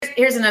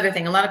here's another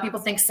thing. A lot of people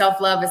think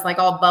self-love is like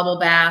all bubble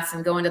baths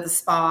and going to the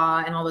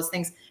spa and all those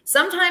things.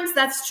 Sometimes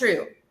that's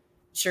true,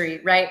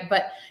 Cherie, right?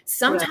 But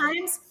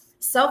sometimes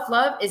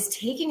self-love is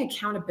taking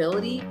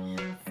accountability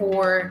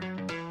for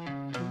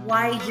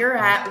why you're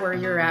at where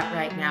you're at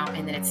right now,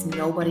 and then it's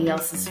nobody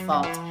else's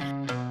fault.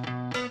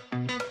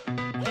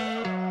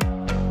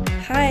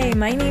 Hi,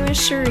 my name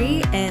is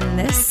Cherie, and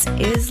this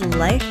is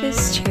Life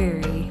is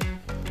Cherry.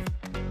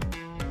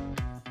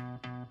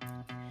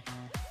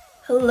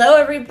 Hello,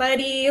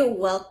 everybody.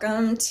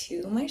 Welcome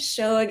to my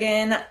show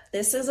again.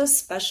 This is a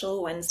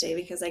special Wednesday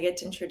because I get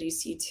to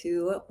introduce you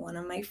to one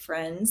of my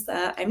friends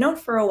that I've known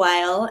for a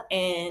while,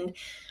 and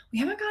we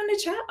haven't gotten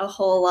to chat a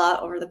whole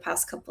lot over the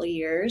past couple of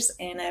years,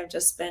 and I've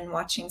just been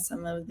watching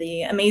some of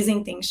the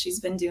amazing things she's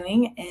been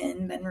doing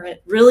and been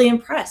really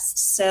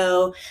impressed.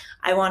 So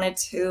I wanted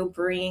to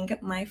bring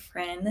my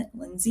friend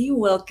Lindsay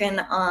Wilkin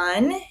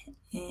on,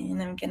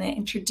 and I'm going to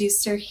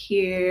introduce her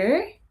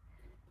here.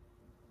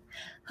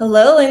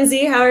 Hello,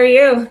 Lindsay. How are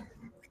you?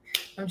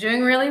 I'm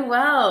doing really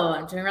well.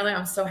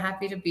 I'm so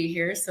happy to be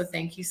here. So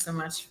thank you so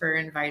much for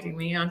inviting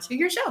me onto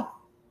your show.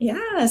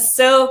 Yeah.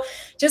 So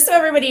just so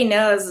everybody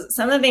knows,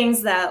 some of the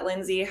things that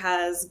Lindsay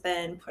has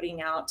been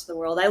putting out to the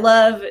world, I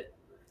love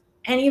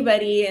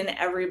anybody and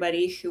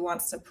everybody who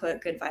wants to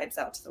put good vibes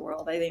out to the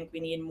world. I think we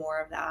need more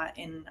of that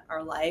in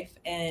our life.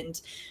 And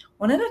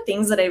one of the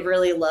things that I've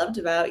really loved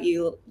about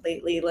you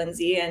lately,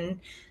 Lindsay, and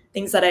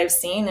things that I've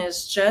seen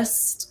is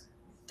just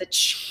the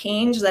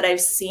change that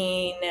I've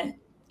seen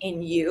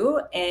in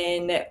you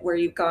and where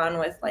you've gone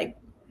with like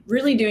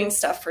really doing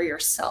stuff for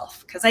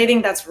yourself. Because I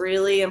think that's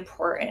really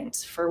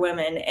important for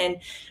women, and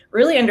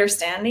really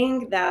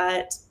understanding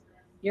that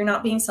you're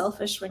not being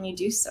selfish when you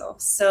do so.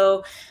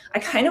 So I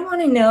kind of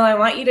want to know, I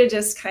want you to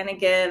just kind of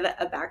give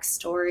a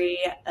backstory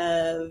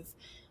of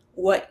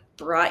what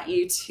brought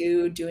you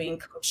to doing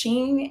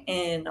coaching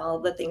and all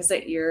the things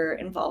that you're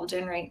involved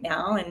in right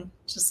now, and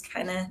just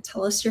kind of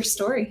tell us your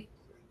story.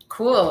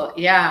 Cool.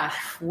 Yeah.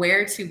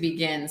 Where to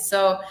begin?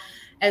 So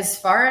as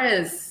far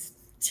as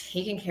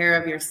taking care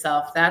of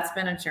yourself, that's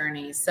been a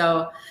journey.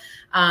 So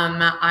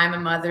I'm a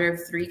mother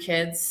of 3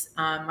 kids.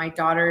 My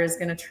daughter is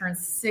going to turn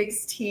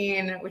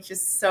 16, which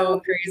is so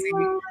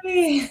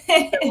crazy.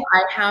 So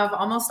I have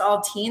almost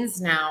all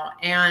teens now.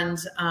 And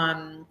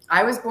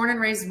I was born and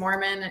raised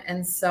Mormon.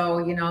 And so,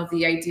 you know,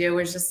 the idea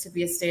was just to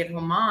be a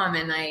stay-at-home mom.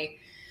 And I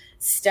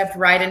stepped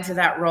right into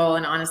that role.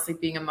 And honestly,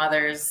 being a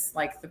mother is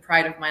like the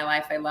pride of my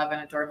life. I love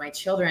and adore my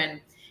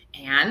children.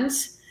 And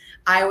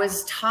I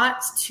was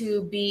taught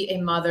to be a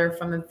mother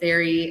from a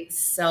very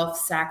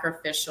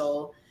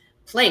self-sacrificial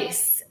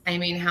place. I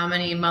mean, how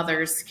many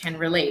mothers can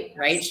relate,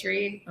 right,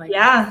 Cherie?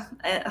 Yeah,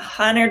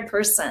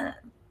 100%.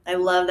 I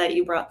love that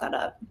you brought that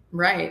up.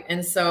 Right.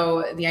 And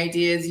so the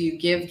idea is you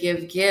give.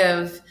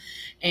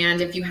 And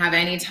if you have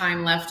any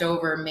time left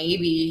over,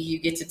 maybe you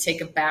get to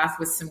take a bath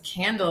with some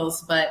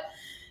candles. But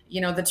you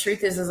know, the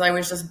truth is I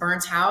was just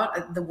burnt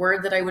out. The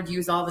word that I would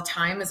use all the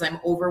time is I'm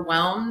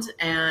overwhelmed,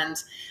 and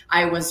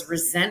I was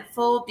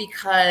resentful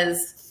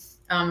because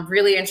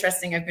really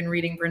interesting. I've been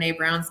reading Brene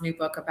Brown's new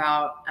book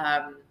about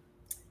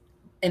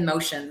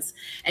emotions.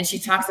 And she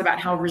talks about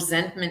how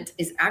resentment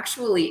is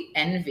actually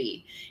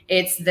envy.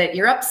 It's that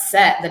you're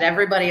upset that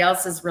everybody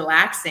else is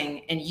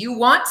relaxing and you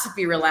want to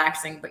be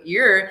relaxing, but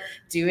you're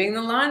doing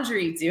the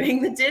laundry,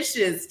 doing the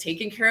dishes,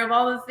 taking care of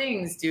all the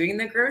things, doing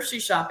the grocery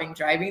shopping,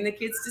 driving the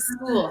kids to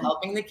school,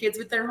 helping the kids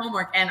with their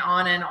homework, and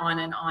on and on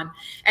and on.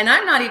 And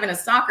I'm not even a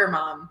soccer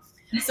mom.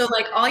 So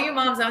like all you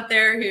moms out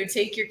there who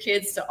take your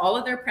kids to all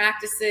of their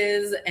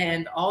practices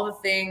and all the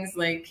things,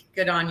 like,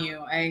 good on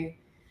you.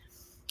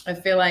 I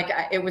feel like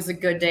it was a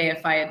good day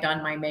if I had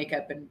done my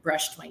makeup and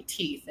brushed my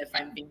teeth, if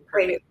I'm being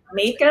perfect. Wait,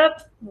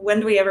 makeup? When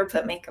do we ever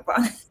put makeup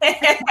on?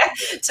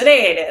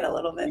 Today I did a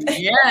little bit.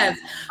 Yes.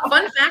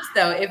 Fun fact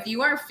though, if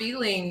you are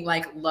feeling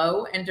like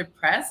low and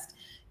depressed,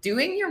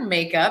 doing your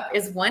makeup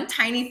is one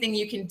tiny thing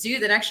you can do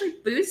that actually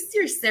boosts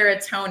your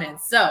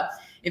serotonin. So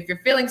if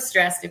you're feeling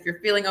stressed, if you're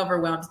feeling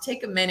overwhelmed,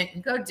 take a minute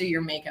and go do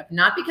your makeup.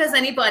 Not because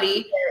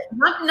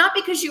not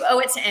because you owe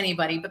it to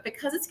anybody, but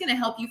because it's going to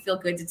help you feel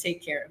good to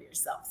take care of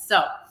yourself.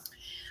 So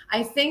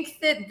I think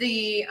that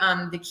the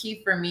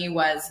key for me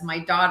was my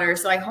daughter.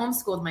 So I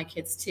homeschooled my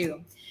kids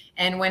too.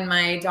 And when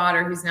my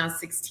daughter, who's now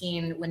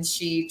 16, when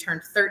she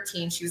turned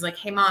 13, she was like,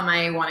 "Hey mom,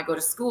 I want to go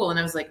to school." And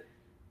I was like,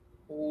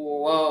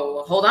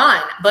 "Whoa, hold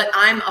on." But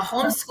I'm a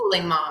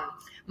homeschooling mom.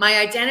 My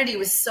identity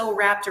was so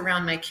wrapped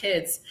around my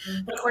kids.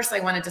 But of course I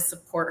wanted to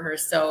support her.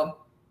 So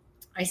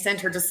I sent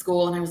her to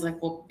school, and I was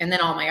like, well, and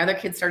then all my other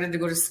kids started to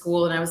go to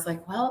school. And I was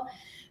like, well,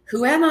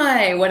 who am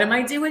I? What am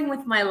I doing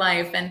with my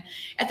life? And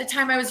at the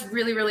time I was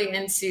really, really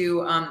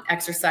into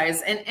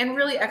exercise, and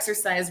really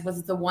exercise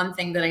was the one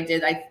thing that I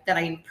did that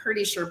I'm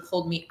pretty sure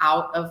pulled me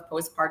out of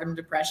postpartum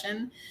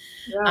depression.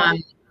 Yeah.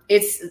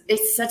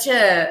 It's such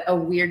a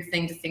weird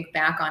thing to think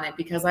back on it,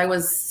 because I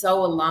was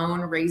so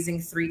alone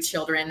raising 3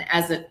 children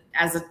as a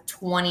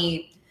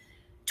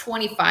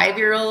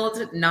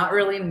 25-year-old, not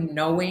really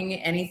knowing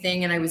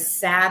anything. And I was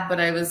sad, but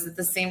I was at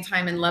the same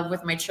time in love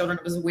with my children.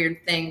 It was a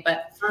weird thing.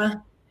 But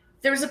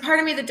there was a part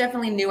of me that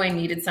definitely knew I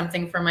needed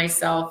something for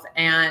myself.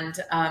 And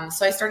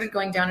so I started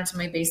going down into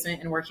my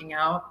basement and working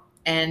out.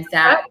 And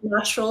that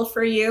natural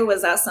for you?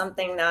 Was that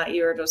something that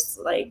you were just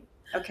like,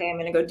 okay, I'm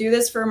going to go do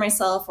this for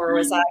myself? Or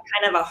was that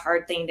kind of a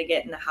hard thing to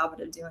get in the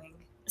habit of doing?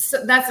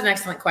 So that's an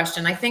excellent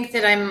question. I think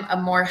that I'm a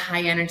more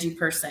high energy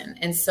person.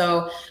 And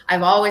so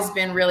I've always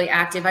been really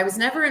active. I was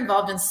never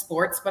involved in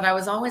sports, but I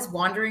was always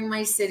wandering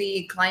my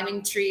city,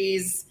 climbing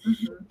trees,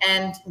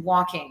 and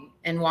walking.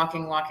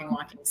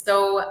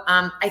 So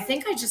I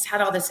think I just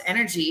had all this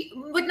energy,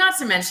 but not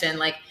to mention,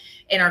 like,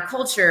 in our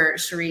culture,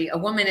 Cherie, a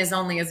woman is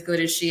only as good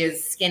as she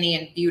is skinny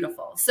and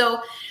beautiful.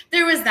 So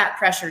there was that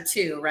pressure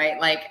too, right?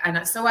 Like,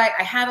 and so I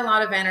had a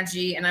lot of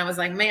energy, and I was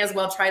like, may as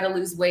well try to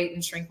lose weight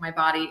and shrink my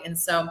body. And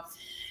so,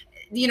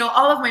 you know,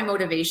 all of my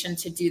motivation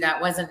to do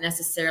that wasn't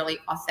necessarily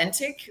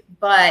authentic,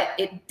 but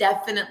it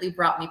definitely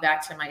brought me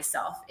back to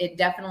myself. It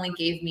definitely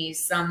gave me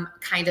some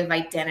kind of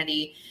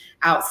identity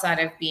outside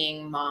of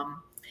being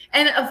mom.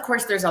 And of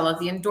course, there's all of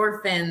the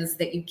endorphins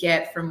that you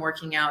get from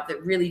working out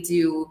that really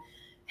do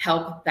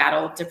help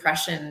battle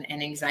depression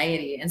and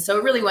anxiety. And so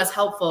it really was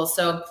helpful.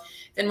 So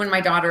then when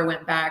my daughter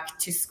went back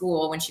to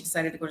school, when she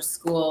decided to go to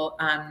school,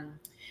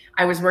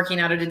 I was working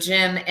out at a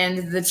gym,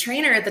 and the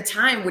trainer at the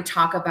time would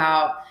talk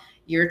about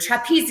your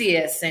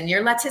trapezius and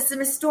your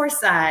latissimus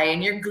dorsi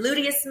and your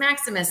gluteus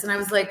maximus. And I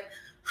was like,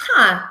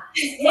 what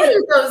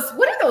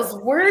do those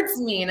words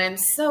mean? I'm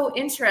so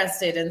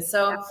interested. And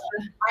so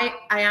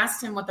I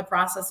asked him what the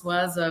process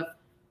was of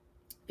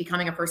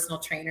becoming a personal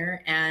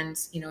trainer. And,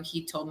 you know,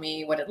 he told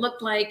me what it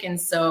looked like. And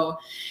so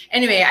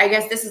anyway, I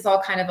guess this is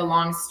all kind of a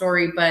long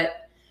story,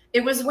 but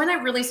it was when I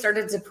really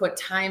started to put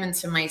time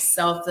into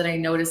myself that I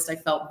noticed I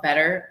felt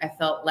better. I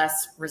felt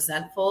less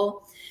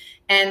resentful.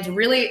 And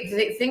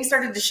really, things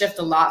started to shift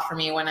a lot for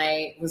me when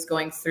I was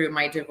going through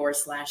my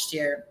divorce last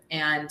year.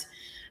 And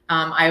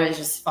I was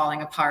just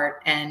falling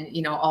apart, and,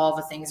 you know, all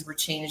the things were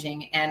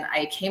changing. And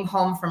I came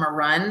home from a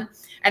run,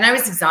 and I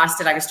was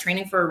exhausted. I was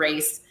training for a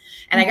race,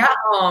 and I got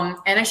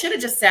home, and I should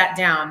have just sat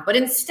down. But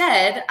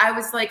instead, I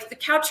was like, the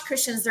couch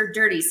cushions are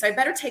dirty, so I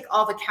better take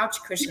all the couch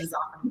cushions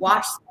off and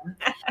wash them.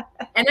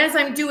 And as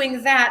I'm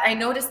doing that, I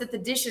noticed that the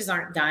dishes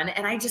aren't done,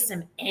 and I just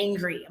am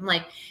angry. I'm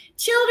like,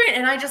 children.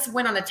 And I just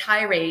went on a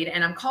tirade,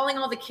 and I'm calling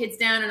all the kids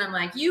down, and I'm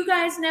like, you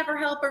guys never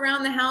help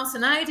around the house,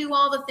 and I do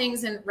all the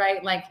things. And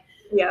right, like,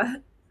 yeah.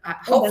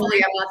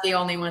 Hopefully I'm not the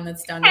only one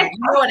that's done that. You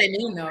know what I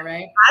mean, though,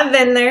 right? I've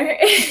been there.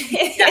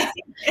 Yeah.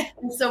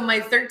 And so my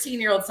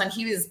 13-year-old son,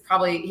 he was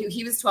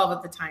 12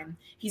 at the time.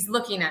 He's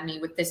looking at me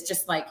with this,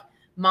 just like,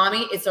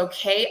 mommy, it's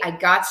okay. I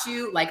got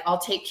you. Like, I'll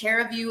take care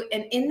of you.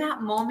 And in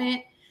that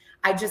moment,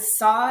 I just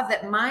saw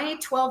that my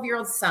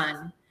 12-year-old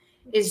son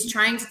is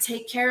trying to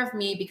take care of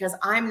me because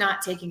I'm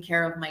not taking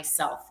care of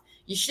myself.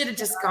 You should have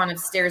just gone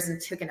upstairs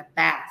and taken a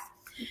bath.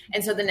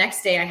 And so the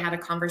next day I had a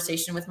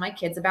conversation with my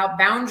kids about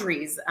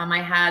boundaries.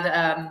 I had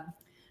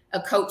a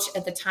coach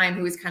at the time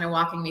who was kind of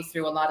walking me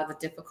through a lot of the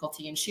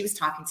difficulty, and she was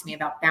talking to me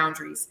about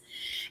boundaries.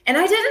 And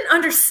I didn't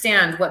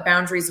understand what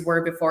boundaries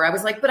were before. I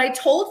was like, but I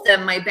told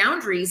them my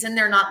boundaries and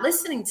they're not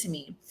listening to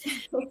me.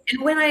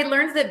 And when I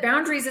learned that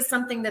boundaries is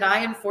something that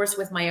I enforce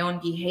with my own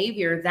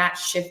behavior, that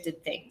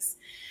shifted things.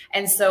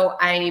 And so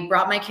I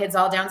brought my kids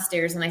all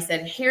downstairs, and I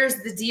said,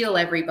 here's the deal,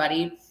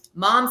 everybody.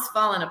 Mom's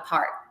falling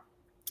apart.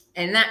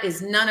 And that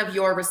is none of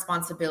your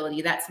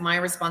responsibility. That's my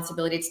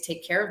responsibility to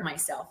take care of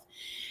myself.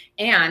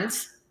 And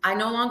I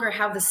no longer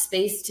have the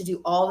space to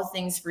do all the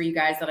things for you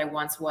guys that I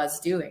once was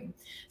doing.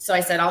 So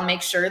I said, I'll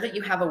make sure that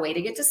you have a way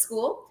to get to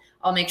school.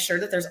 I'll make sure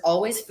that there's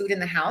always food in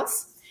the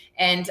house.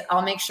 And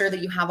I'll make sure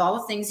that you have all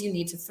the things you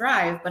need to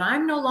thrive. But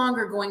I'm no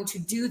longer going to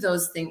do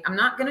those things. I'm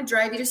not going to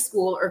drive you to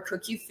school or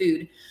cook you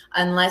food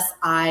unless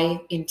I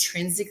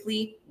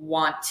intrinsically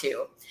want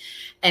to.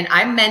 And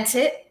I meant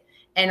it.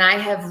 And I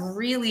have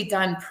really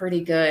done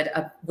pretty good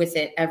with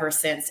it ever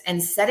since.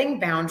 And setting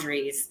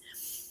boundaries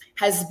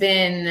has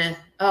been,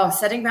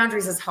 setting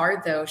boundaries is hard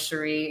though,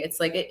 Cherie. It's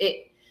like,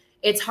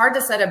 it's hard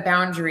to set a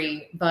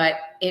boundary, but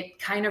it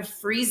kind of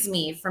frees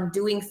me from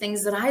doing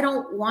things that I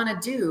don't want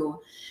to do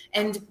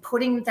and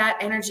putting that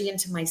energy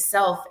into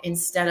myself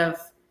instead of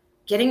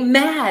getting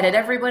mad at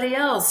everybody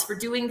else for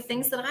doing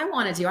things that I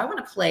want to do. I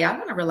want to play. I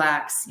want to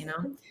relax, you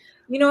know?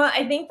 You know what?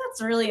 I think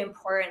that's really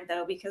important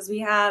though, because we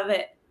have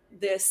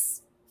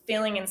this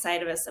feeling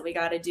inside of us that we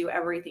got to do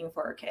everything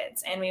for our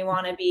kids and we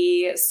want to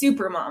be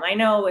super mom. I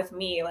know with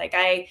me, like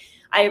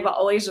I've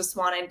always just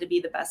wanted to be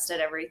the best at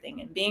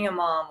everything. And being a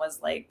mom was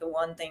like the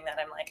one thing that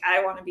I'm like,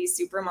 I want to be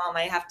super mom.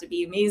 I have to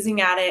be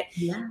amazing at it.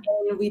 Yeah.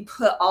 And we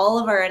put all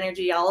of our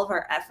energy, all of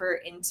our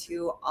effort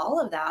into all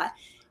of that.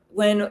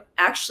 When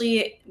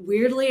actually,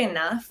 weirdly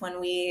enough, when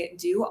we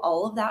do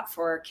all of that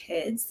for our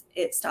kids,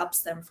 it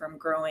stops them from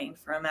growing,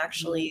 from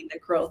actually the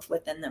growth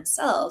within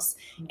themselves.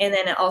 And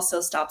then it also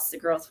stops the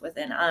growth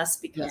within us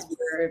because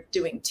we're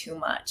doing too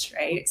much,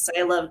 right? So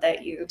I love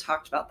that you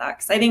talked about that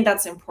because I think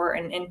that's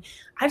important. And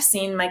I've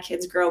seen my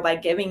kids grow by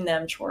giving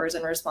them chores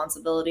and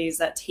responsibilities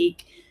that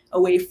take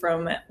away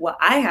from what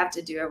I have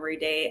to do every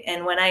day.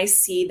 And when I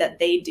see that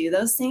they do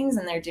those things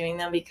and they're doing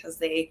them because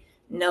they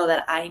know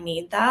that I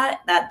need that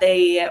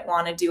they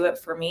want to do it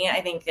for me, I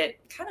think it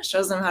kind of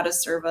shows them how to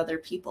serve other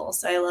people.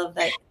 So I love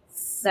that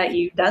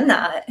you've done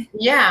that.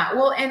 Yeah.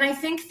 Well, and I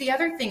think the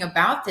other thing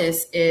about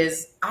this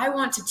is I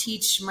want to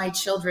teach my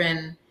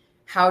children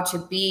how to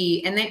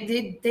be, and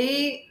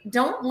they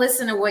don't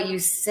listen to what you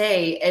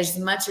say as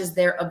much as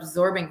they're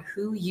absorbing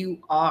who you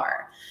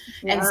are.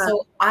 Yeah. And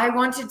so I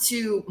wanted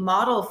to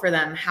model for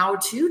them how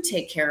to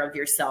take care of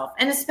yourself,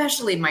 and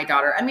especially my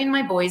daughter. I mean,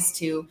 my boys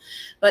too,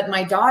 but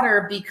my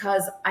daughter,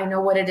 because I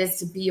know what it is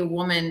to be a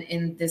woman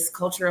in this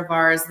culture of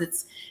ours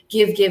that's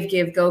give,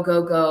 go,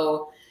 go,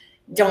 go.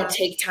 Don't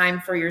take time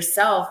for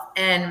yourself.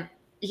 And,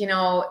 you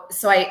know,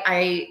 so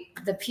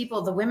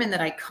the women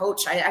that I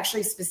coach, I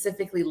actually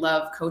specifically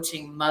love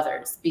coaching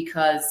mothers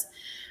because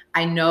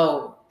I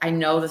know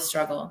the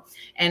struggle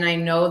and I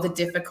know the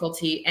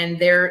difficulty, and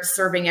they're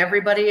serving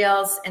everybody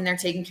else and they're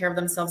taking care of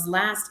themselves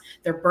last.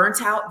 They're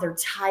burnt out. They're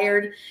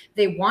tired.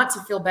 They want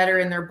to feel better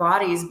in their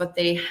bodies, but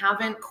they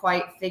haven't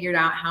quite figured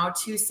out how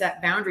to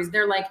set boundaries.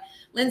 They're like,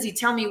 Lindsay,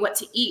 tell me what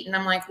to eat. And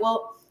I'm like,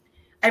 well,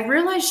 I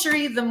realized,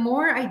 Cherie, the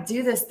more I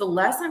do this, the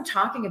less I'm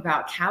talking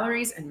about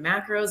calories and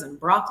macros and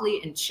broccoli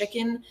and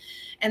chicken.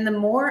 And the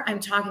more I'm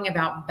talking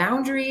about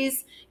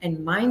boundaries and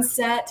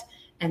mindset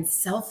and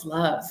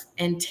self-love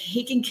and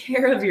taking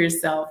care of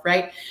yourself,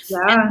 right? Yeah.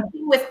 And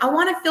I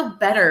want to feel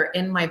better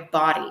in my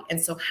body.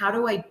 And so how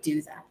do I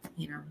do that?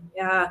 You know?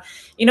 Yeah.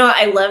 You know,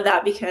 I love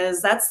that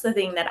because that's the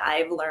thing that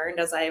I've learned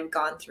as I've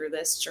gone through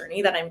this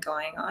journey that I'm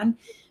going on.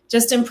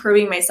 Just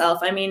improving myself.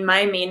 I mean,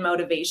 my main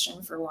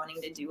motivation for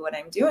wanting to do what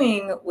I'm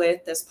doing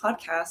with this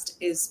podcast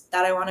is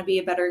that I want to be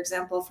a better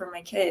example for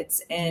my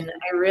kids. And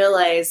I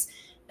realized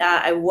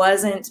that I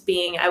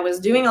was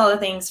doing all the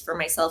things for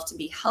myself to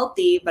be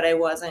healthy, but I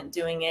wasn't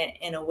doing it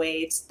in a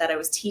way that I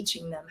was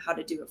teaching them how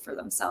to do it for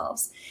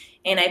themselves.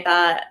 And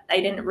I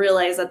didn't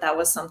realize that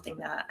was something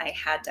that I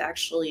had to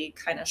actually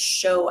kind of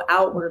show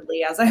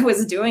outwardly as I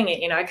was doing it.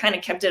 You know, I kind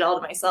of kept it all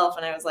to myself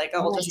and I was like,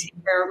 oh, I'll just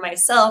take care of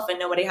myself and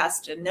nobody has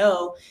to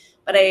know.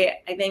 But I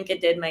think it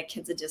did my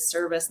kids a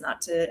disservice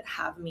not to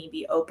have me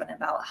be open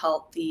about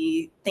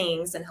healthy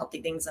things in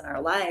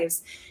our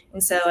lives.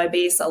 And so I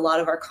base a lot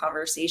of our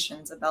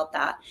conversations about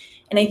that.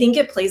 And I think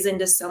it plays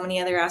into so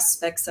many other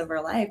aspects of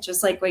our life,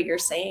 just like what you're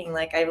saying.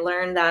 Like I've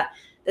learned that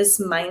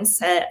this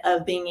mindset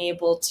of being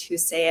able to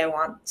say, I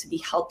want to be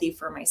healthy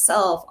for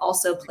myself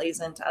also plays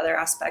into other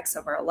aspects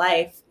of our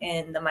life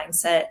and the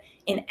mindset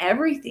in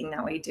everything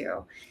that we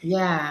do.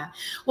 Yeah.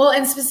 Well,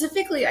 and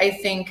specifically, I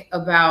think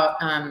about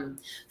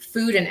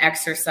food and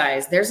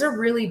exercise. There's a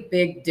really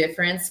big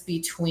difference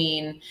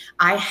between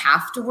I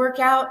have to work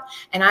out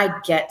and I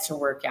get to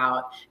work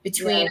out,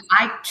 between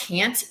I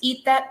can't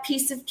eat that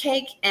piece of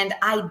cake and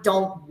I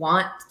don't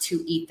want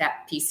to eat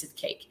that piece of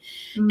cake.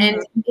 Mm-hmm.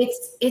 And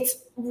it's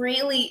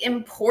really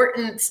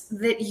important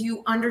that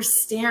you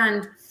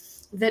understand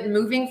that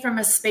moving from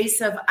a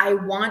space of I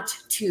want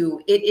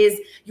to, it is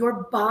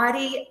your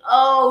body.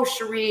 Oh,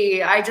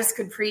 Cherie, I just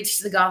could preach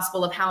the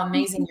gospel of how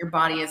amazing your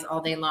body is all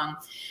day long.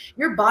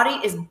 Your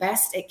body is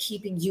best at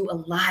keeping you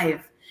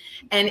alive,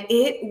 and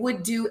it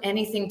would do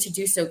anything to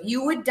do so.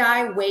 You would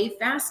die way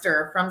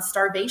faster from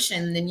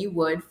starvation than you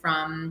would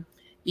from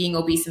being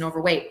obese and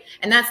overweight.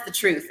 And that's the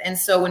truth. And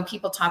so when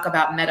people talk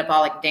about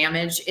metabolic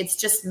damage, it's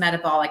just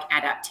metabolic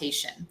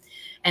adaptation.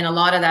 And a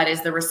lot of that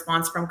is the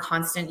response from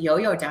constant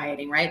yo-yo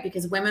dieting, right?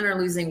 Because women are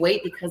losing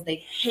weight because they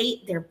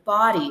hate their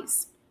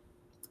bodies.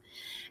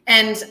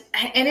 And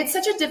it's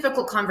such a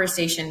difficult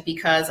conversation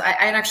because I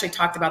had actually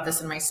talked about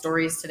this in my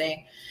stories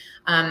today.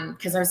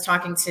 Because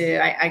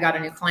I got a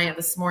new client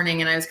this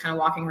morning and I was kind of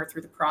walking her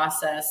through the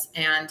process.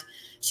 And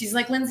she's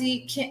like,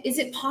 Lindsay, is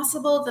it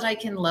possible that I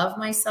can love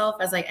myself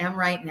as I am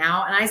right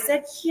now? And I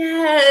said,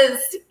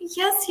 yes.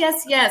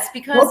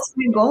 Because what's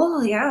the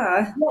goal?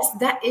 Yeah. Yes,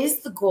 that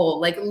is the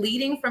goal. Like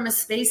leading from a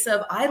space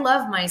of I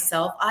love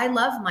myself, I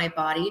love my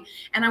body,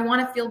 and I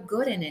want to feel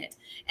good in it.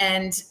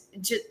 And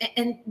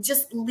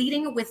just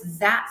leading with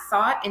that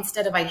thought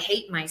instead of I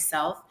hate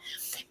myself.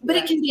 But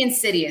it can be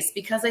insidious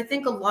because I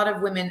think a lot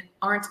of women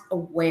aren't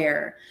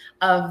aware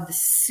of the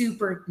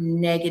super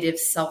negative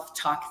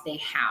self-talk they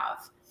have.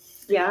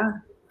 Yeah.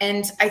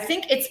 And I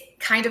think it's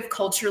kind of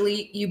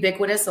culturally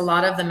ubiquitous, a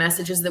lot of the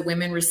messages that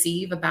women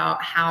receive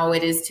about how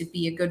it is to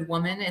be a good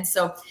woman. And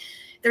so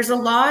there's a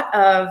lot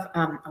of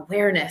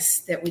awareness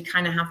that we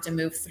kind of have to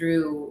move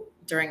through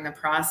during the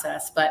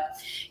process. But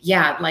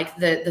yeah, like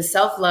the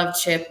self-love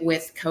chip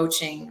with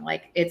coaching,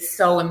 like it's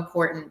so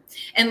important.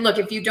 And look,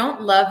 if you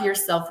don't love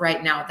yourself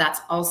right now, that's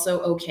also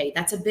okay.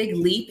 That's a big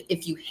leap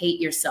if you hate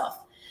yourself.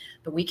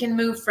 But we can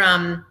move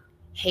from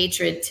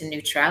hatred to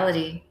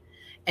neutrality.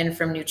 And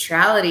from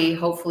neutrality,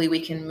 hopefully we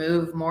can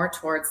move more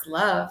towards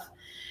love.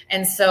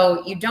 And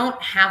so you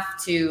don't have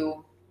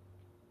to,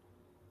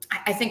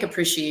 I think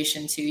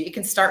appreciation too. You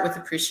can start with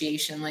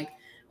appreciation. Like,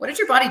 what did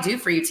your body do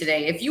for you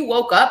today? If you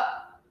woke up,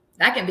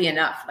 that can be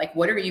enough. Like,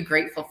 what are you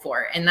grateful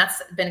for? And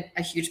that's been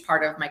a huge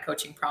part of my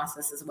coaching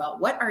process as well.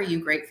 What are you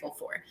grateful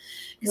for?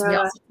 Because we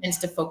also tend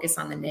to focus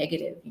on the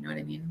negative. You know what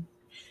I mean?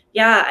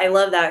 Yeah, I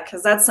love that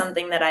because that's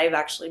something that I've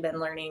actually been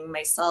learning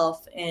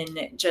myself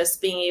in just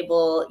being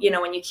able,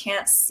 when you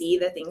can't see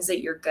the things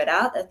that you're good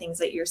at, the things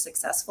that you're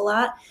successful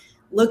at,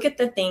 look at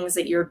the things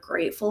that you're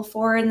grateful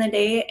for in the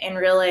day and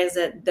realize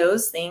that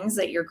those things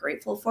that you're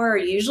grateful for are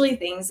usually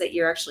things that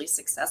you're actually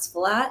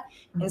successful at,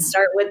 and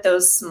start with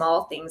those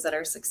small things that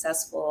are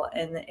successful.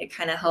 And it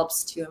kind of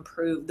helps to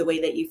improve the way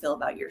that you feel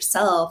about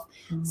yourself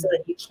so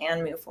that you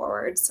can move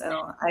forward.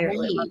 So I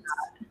really love Right.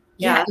 that.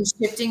 Yeah, Yeah. and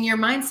shifting your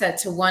mindset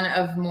to one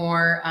of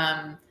more,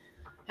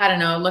 I don't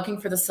know, looking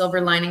for the silver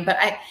lining. But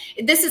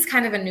this is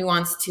kind of a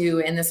nuance too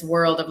in this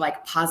world of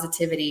like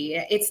positivity.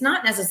 It's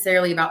not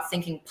necessarily about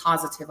thinking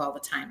positive all the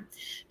time,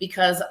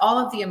 because all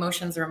of the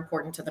emotions are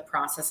important to the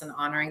process and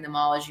honoring them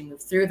all as you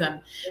move through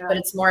them. Yeah. But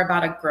it's more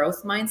about a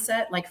growth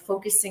mindset, like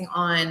focusing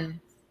on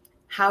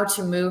how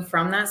to move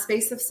from that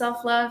space of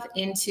self-love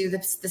into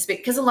the space.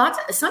 Because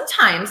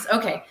sometimes,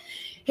 okay,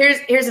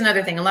 here's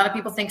another thing. A lot of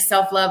people think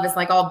self-love is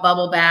like all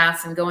bubble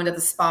baths and going to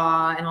the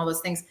spa and all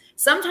those things.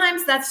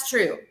 Sometimes that's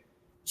true,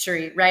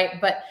 Sheree, right?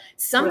 But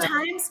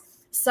sometimes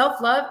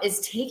self-love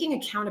is taking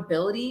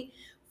accountability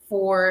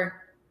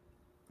for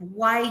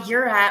why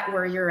you're at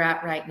where you're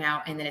at right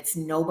now, and then it's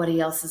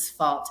nobody else's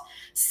fault.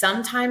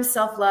 Sometimes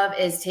self-love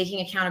is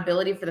taking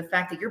accountability for the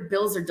fact that your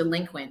bills are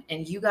delinquent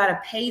and you got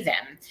to pay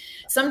them.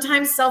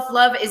 Sometimes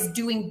self-love is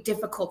doing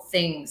difficult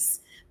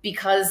things,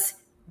 because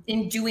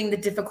in doing the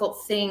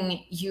difficult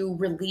thing, you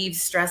relieve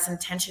stress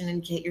and tension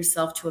and get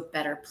yourself to a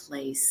better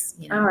place.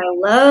 Oh, I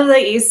love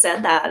that you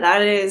said that.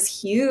 That is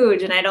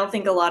huge. And I don't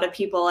think a lot of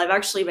people, I've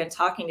actually been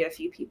talking to a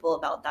few people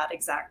about that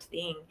exact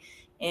thing.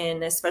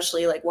 And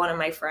especially like one of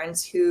my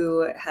friends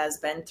who has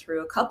been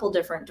through a couple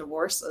different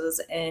divorces,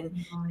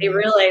 and they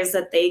realized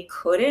that they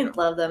couldn't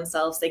love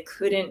themselves. They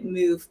couldn't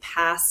move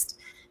past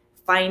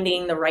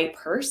finding the right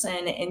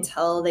person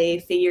until they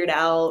figured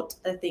out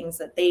the things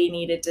that they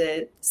needed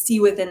to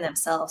see within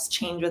themselves,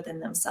 change within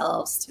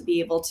themselves to be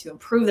able to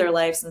improve their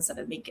lives instead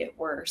of make it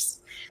worse.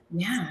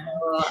 Yeah.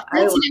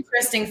 That's an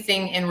interesting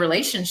thing in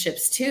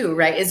relationships too,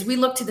 right? Is we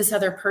look to this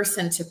other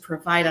person to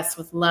provide us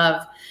with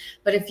love.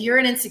 But if you're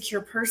an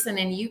insecure person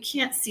and you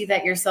can't see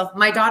that yourself,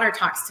 my daughter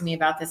talks to me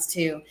about this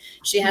too.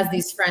 She has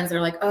these friends that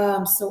are like, oh,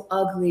 I'm so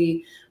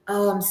ugly.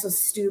 Oh, I'm so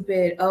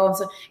stupid. Oh,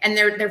 and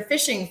they're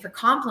fishing for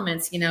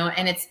compliments, and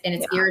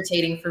it's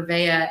irritating for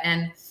Vea.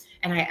 And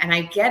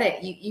I get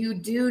it. You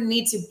do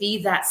need to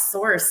be that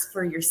source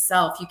for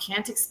yourself. You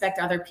can't expect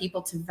other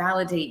people to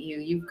validate you.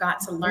 You've got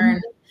to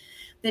learn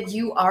that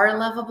you are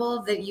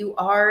lovable, that you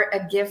are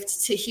a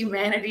gift to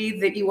humanity,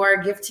 that you are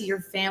a gift to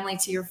your family,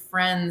 to your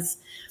friends.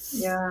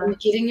 Yeah. And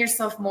getting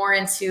yourself more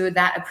into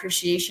that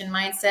appreciation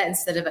mindset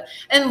instead of,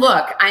 and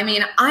look, I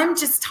mean, I'm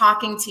just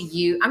talking to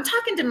you. I'm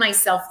talking to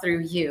myself through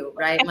you,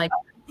 right? Like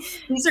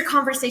these are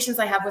conversations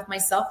I have with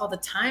myself all the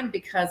time,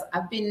 because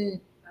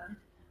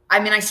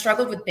I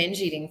struggled with binge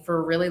eating for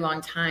a really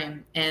long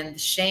time, and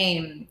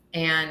shame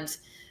and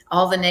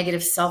all the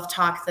negative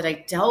self-talk that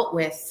I dealt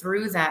with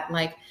through that.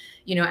 Like,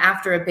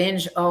 after a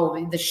binge,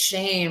 the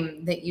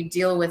shame that you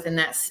deal with in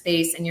that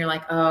space. And you're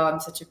like, oh, I'm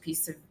such a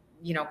piece of,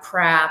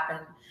 crap.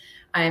 And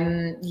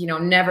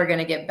I'm, never going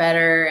to get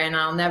better, and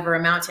I'll never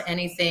amount to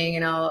anything.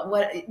 And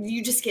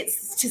you just get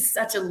to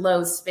such a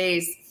low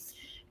space.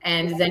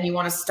 And then you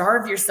want to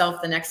starve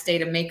yourself the next day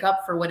to make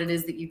up for what it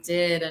is that you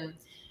did. And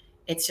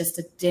it's just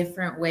a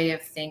different way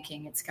of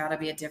thinking. It's got to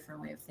be a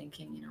different way of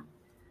thinking,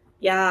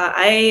 Yeah,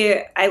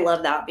 I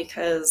love that,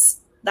 because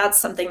that's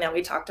something that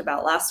we talked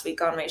about last week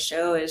on my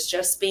show, is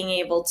just being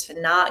able to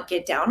not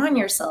get down on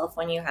yourself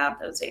when you have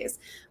those days.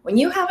 When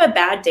you have a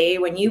bad day,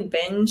 when you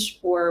binge,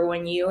 or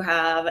when you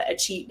have a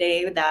cheat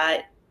day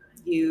that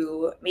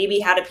you maybe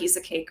had a piece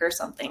of cake or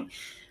something,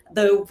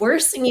 the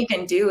worst thing you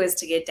can do is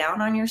to get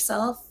down on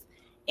yourself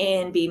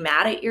and be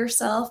mad at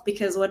yourself,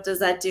 because what does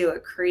that do?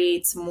 It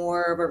creates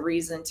more of a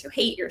reason to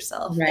hate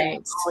yourself, right?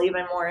 And fall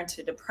even more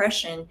into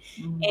depression.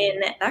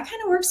 And that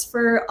kind of works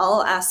for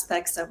all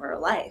aspects of our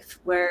life,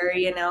 where,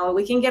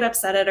 we can get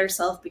upset at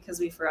ourselves because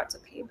we forgot to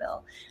pay a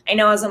bill. I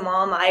know as a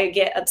mom, I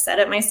get upset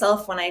at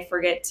myself when I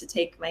forget to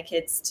take my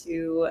kids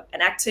to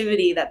an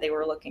activity that they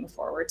were looking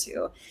forward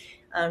to.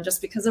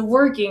 Just because of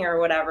working or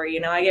whatever,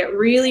 I get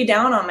really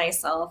down on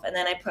myself, and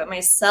then I put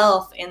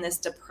myself in this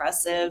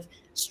depressive,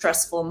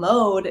 stressful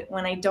mode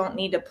when I don't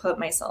need to put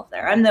myself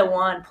there. I'm the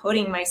one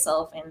putting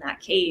myself in that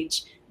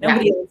cage.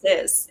 Nobody else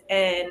is.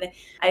 And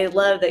I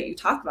love that you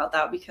talk about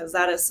that, because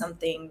that is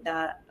something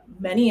that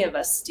many of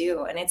us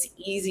do. And it's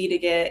easy to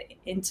get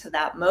into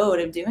that mode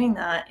of doing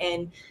that.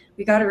 And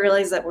we got to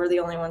realize that we're the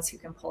only ones who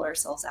can pull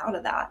ourselves out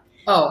of that.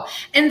 Oh,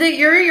 and that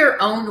you're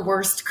your own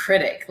worst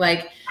critic.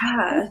 Like,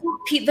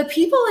 the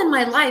people in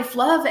my life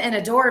love and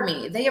adore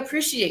me. They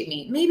appreciate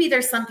me. Maybe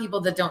there's some people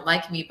that don't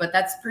like me, but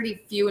that's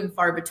pretty few and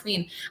far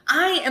between.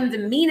 I am the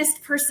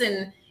meanest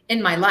person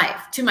in my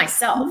life to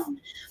myself,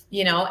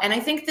 and I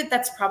think that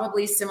that's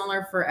probably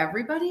similar for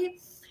everybody.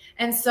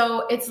 And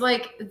so it's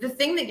like the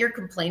thing that you're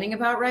complaining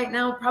about right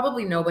now,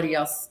 probably nobody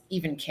else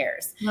even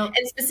cares. Nope.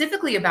 And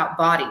specifically about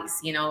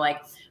bodies,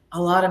 like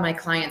a lot of my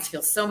clients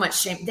feel so much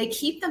shame. They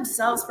keep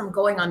themselves from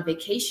going on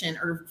vacation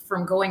or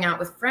from going out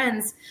with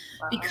friends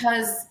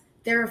because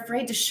they're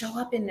afraid to show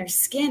up in their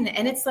skin.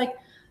 And it's like,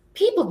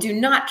 people do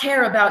not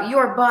care about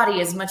your body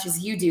as much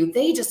as you do.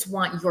 They just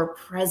want your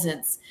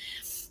presence.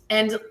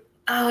 And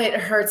oh, it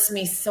hurts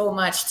me so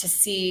much to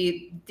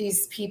see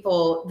these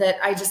people that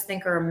I just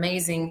think are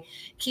amazing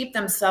keep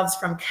themselves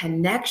from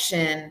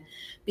connection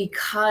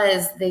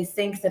because they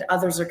think that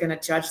others are going to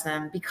judge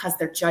them because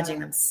they're judging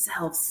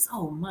themselves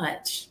so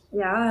much.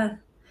 Yeah,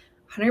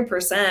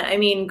 100%. I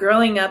mean,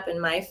 growing up in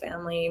my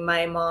family,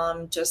 my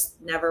mom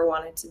just never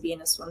wanted to be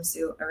in a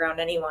swimsuit around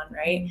anyone,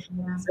 right?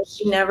 Yeah. So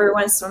she never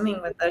went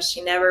swimming with us.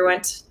 She never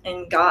went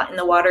and got in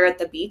the water at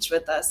the beach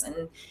with us.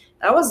 And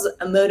that was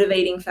a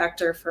motivating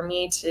factor for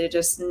me to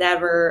just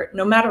never,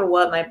 no matter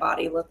what my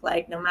body looked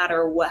like, no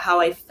matter how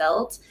I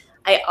felt,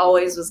 I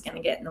always was going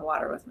to get in the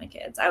water with my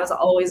kids. I was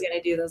always going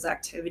to do those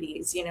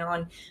activities, you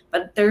know,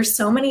 but there's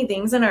so many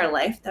things in our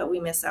life that we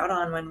miss out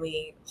on when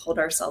we hold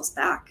ourselves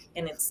back,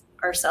 and it's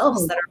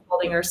ourselves that are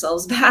holding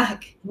ourselves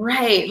back.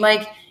 Right.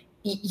 Like,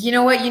 you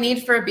know what you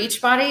need for a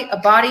beach body? A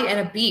body and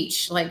a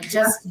beach. Like,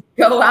 just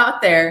go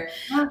out there.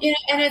 You know,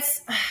 and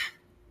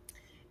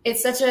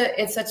it's such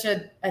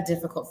a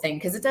difficult thing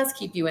because it does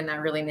keep you in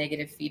that really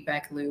negative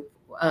feedback loop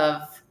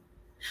of,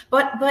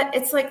 but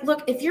it's like,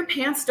 look, if your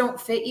pants don't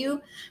fit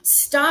you,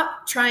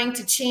 stop trying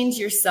to change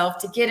yourself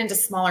to get into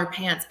smaller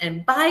pants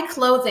and buy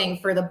clothing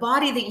for the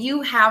body that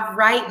you have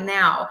right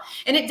now.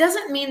 And it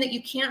doesn't mean that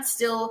you can't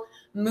still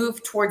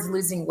move towards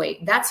losing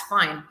weight. That's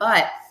fine.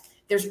 But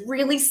there's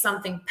really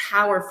something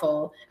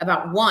powerful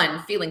about,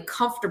 one, feeling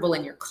comfortable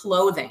in your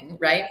clothing,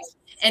 right?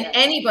 And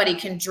anybody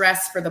can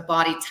dress for the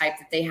body type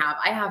that they have.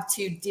 I have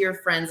two dear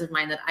friends of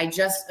mine that I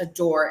just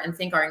adore and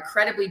think are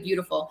incredibly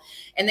beautiful.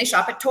 And they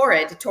shop at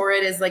Torrid.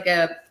 Torrid is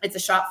it's a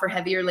shop for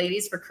heavier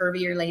ladies, for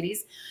curvier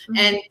ladies. Mm-hmm.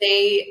 And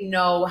they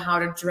know how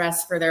to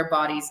dress for their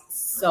bodies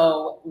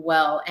so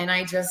well. And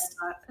I just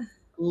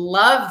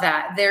love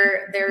that.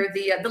 They're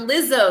the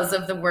Lizzos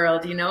of the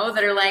world, you know,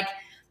 that are like,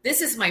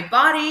 this is my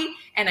body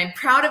and I'm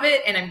proud of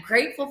it and I'm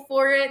grateful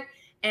for it.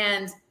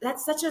 And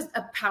that's such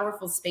a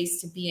powerful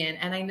space to be in.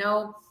 And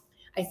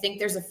I think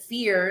there's a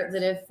fear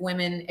that if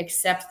women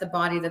accept the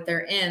body that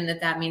they're in,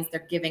 that means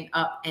they're giving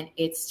up. And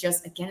it's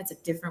just, again, it's a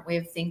different way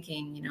of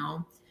thinking, you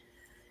know?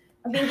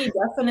 I think you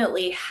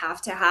definitely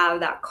have to have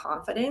that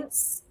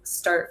confidence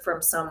start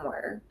from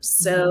somewhere.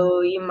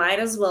 So you might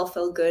as well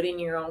feel good in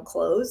your own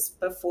clothes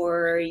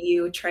before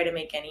you try to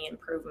make any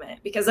improvement,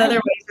 because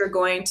otherwise you're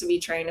going to be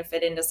trying to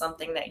fit into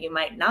something that you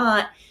might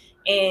not.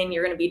 And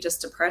you're going to be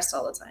just depressed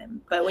all the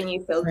time. But when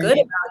you feel good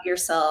about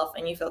yourself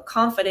and you feel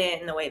confident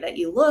in the way that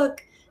you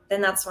look, then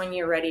that's when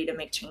you're ready to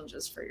make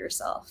changes for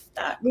yourself.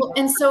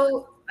 And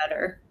so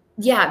better.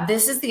 Yeah,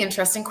 this is the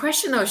interesting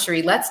question though,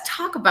 Cherie. Let's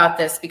talk about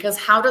this, because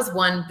how does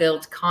one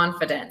build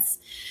confidence?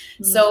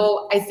 Mm-hmm.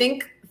 So I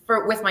think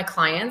with my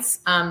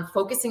clients,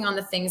 focusing on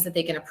the things that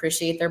they can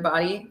appreciate their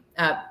body,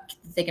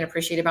 they can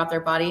appreciate about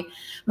their body.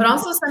 But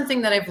also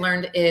something that I've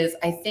learned is,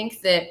 I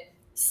think that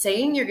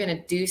saying you're going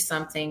to do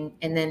something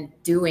and then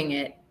doing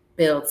it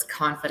builds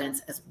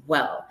confidence as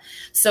well.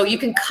 So you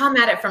can come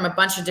at it from a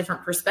bunch of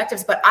different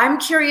perspectives, but I'm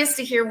curious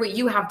to hear what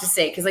you have to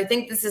say, because I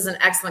think this is an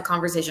excellent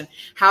conversation.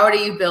 How do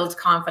you build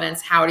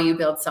confidence? How do you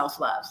build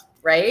self-love?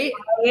 Right?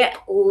 I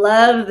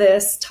love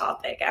this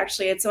topic.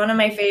 Actually, it's one of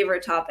my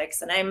favorite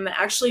topics. And I'm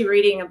actually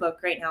reading a book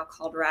right now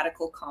called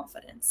Radical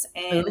Confidence.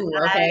 And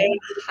I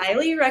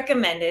highly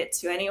recommend it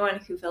to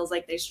anyone who feels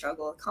like they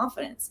struggle with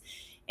confidence.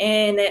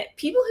 And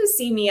people who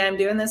see me, I'm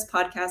doing this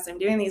podcast, I'm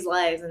doing these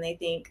lives, and they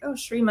think, oh,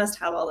 Cherie must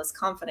have all this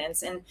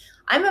confidence. And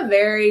I'm a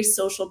very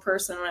social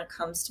person when it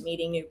comes to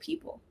meeting new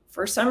people.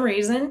 For some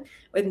reason,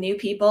 with new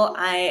people,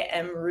 I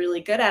am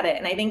really good at it.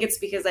 And I think it's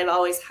because I've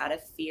always had a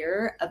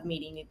fear of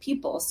meeting new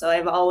people. So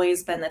I've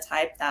always been the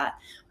type that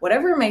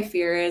whatever my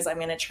fear is, I'm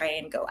going to try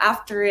and go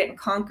after it and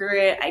conquer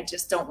it. I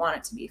just don't want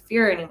it to be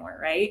fear anymore,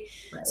 right?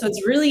 So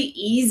it's really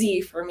easy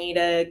for me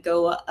to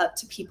go up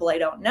to people I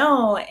don't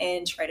know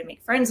and try to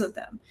make friends with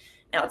them.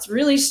 Now, it's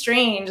really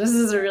strange. This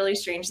is a really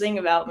strange thing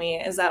about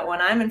me, is that when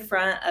I'm in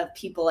front of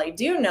people I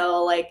do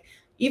know, like,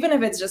 even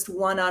if it's just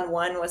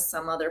one-on-one with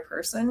some other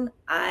person,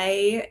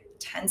 I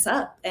tense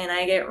up and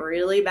I get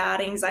really bad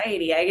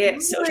anxiety. I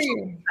get social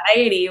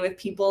anxiety with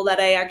people that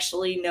I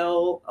actually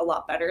know a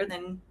lot better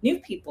than new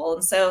people.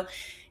 And so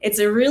it's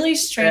a really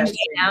strange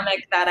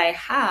dynamic that I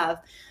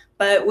have.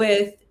 But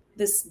with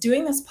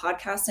doing this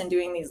podcast and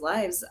doing these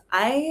lives,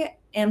 I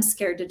am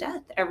scared to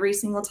death every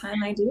single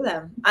time I do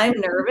them. I'm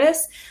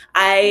nervous.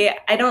 I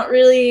don't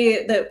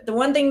really, the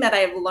one thing that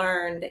I've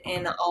learned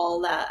in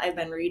all that I've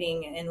been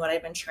reading and what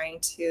I've been trying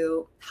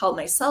to help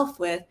myself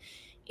with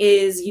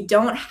is you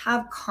don't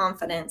have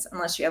confidence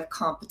unless you have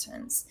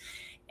competence.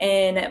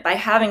 And by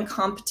having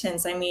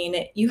competence, I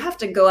mean, you have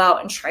to go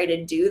out and try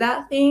to do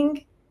that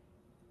thing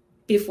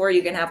before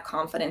you can have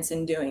confidence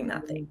in doing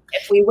that thing.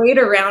 If we wait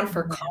around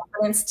for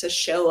confidence to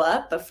show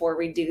up before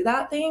we do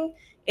that thing,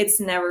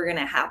 it's never going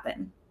to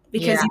happen,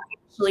 because you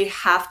actually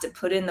have to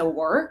put in the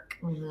work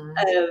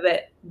of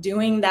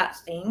doing that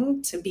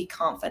thing to be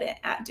confident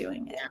at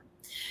doing it. Yeah.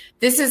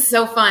 This is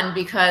so fun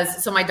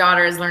because my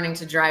daughter is learning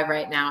to drive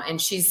right now,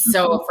 and she's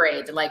so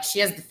afraid. Like, she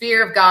has the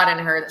fear of God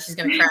in her that she's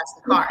going to crash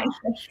the car.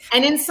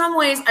 And in some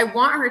ways, I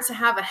want her to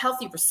have a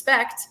healthy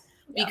respect,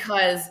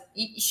 because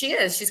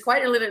she's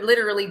quite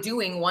literally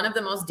doing one of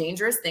the most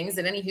dangerous things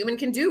that any human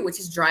can do, which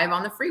is drive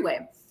on the freeway.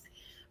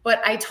 But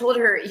I told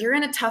her, you're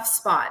in a tough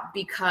spot,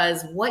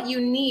 because what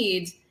you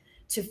need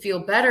to feel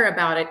better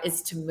about it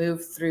is to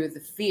move through the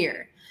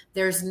fear.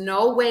 There's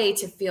no way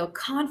to feel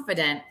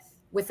confident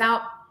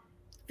without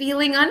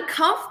feeling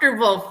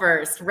uncomfortable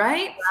first,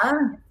 right?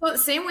 Yeah. So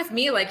same with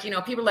me. Like,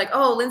 people are like,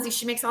 oh, Lindsay,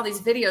 she makes all these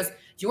videos. Do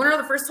you want to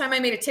know the first time I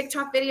made a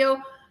TikTok video?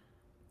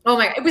 Oh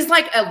my, it was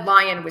like a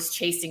lion was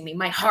chasing me.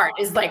 My heart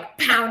is like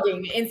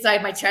pounding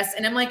inside my chest.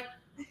 And I'm like,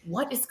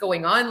 what is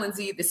going on,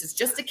 Lindsay? This is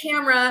just a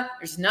camera.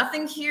 There's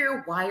nothing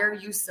here. Why are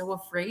you so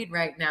afraid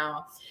right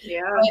now?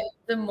 Yeah. But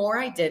the more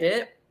I did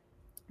it,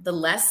 the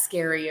less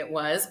scary it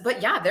was.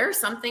 But yeah, there are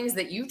some things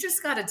that you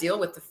just got to deal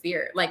with the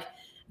fear. Like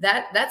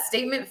that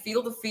statement,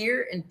 feel the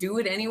fear and do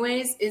it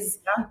anyways,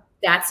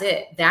 that's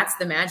it. That's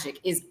the magic,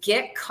 is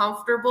get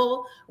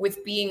comfortable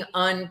with being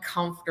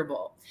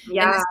uncomfortable.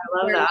 Yeah,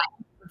 I love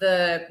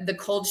that. The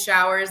cold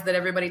showers that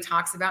everybody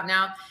talks about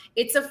now,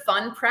 it's a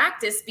fun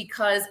practice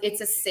because it's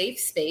a safe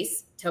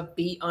space to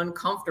be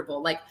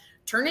uncomfortable. Like,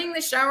 turning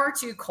the shower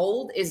to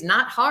cold is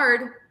not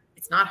hard.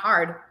 It's not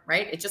hard,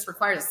 right? It just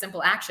requires a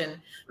simple action.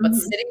 But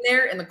sitting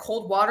there in the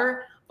cold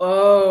water,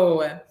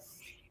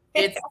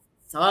 it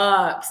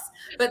sucks.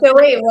 But so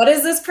wait, what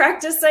is this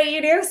practice that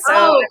you do? So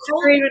I've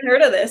never even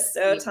heard of this.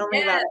 So tell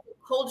me about it.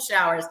 Cold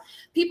showers.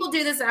 People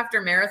do this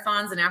after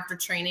marathons and after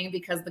training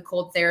because the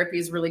cold therapy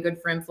is really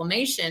good for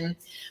inflammation.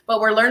 But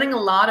we're learning a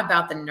lot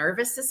about the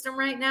nervous system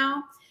right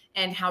now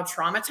and how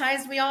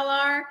traumatized we all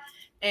are,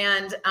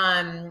 and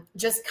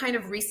just kind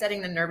of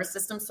resetting the nervous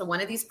system. So one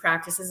of these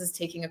practices is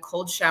taking a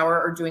cold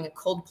shower or doing a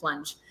cold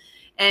plunge.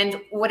 And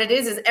what it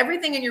is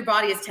everything in your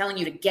body is telling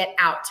you to get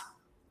out.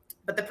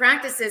 But the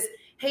practice is,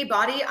 hey,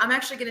 body, I'm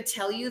actually going to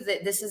tell you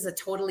that this is a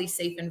totally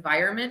safe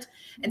environment.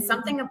 And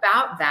something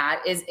about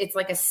that is it's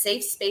like a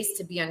safe space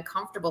to be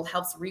uncomfortable,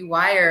 helps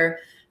rewire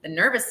the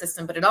nervous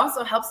system, but it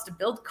also helps to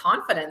build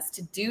confidence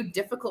to do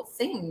difficult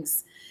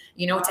things,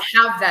 to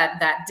have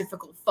that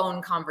difficult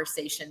phone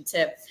conversation,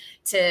 to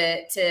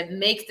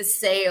make the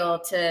sale,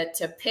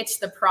 to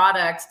pitch the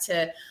product,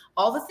 to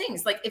all the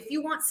things. Like, if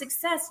you want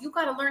success, you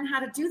got to learn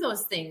how to do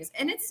those things.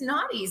 And it's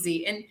not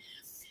easy. And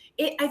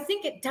I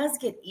think it does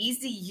get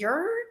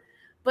easier.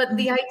 But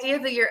the idea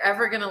that you're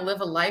ever going to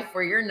live a life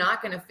where you're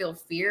not going to feel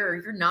fear or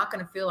you're not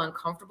going to feel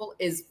uncomfortable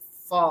is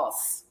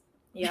false.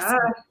 Yeah. It's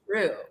not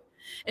true.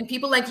 And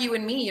people like you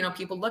and me,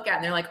 people look at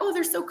and they're like, oh,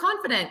 they're so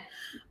confident.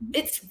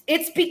 It's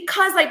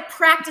because I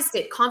practiced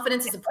it.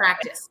 Confidence is a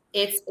practice.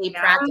 It's a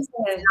practice.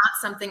 It's not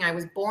something I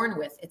was born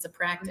with. It's a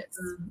practice.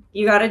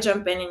 You got to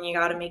jump in and you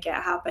got to make it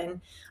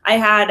happen. I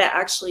had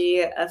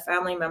actually a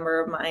family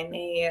member of mine.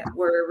 They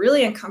were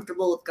really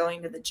uncomfortable with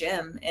going to the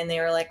gym. And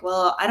they were like,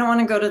 well, I don't want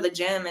to go to the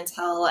gym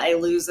until I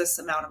lose this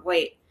amount of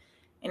weight.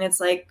 And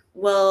it's like,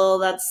 well,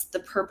 that's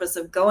the purpose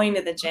of going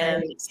to the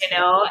gym,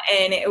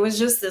 and it was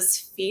just this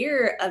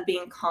fear of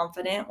being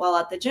confident while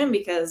at the gym,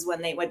 because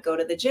when they would go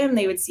to the gym,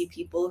 they would see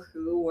people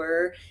who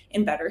were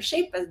in better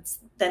shape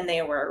than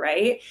they were,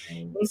 right?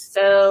 And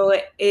so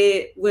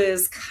it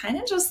was kind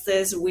of just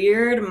this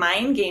weird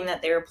mind game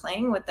that they were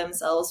playing with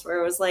themselves, where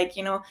it was like,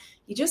 you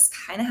just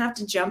kind of have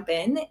to jump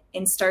in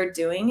and start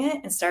doing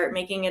it and start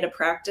making it a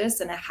practice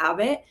and a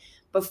habit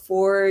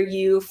before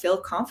you feel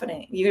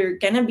confident. You're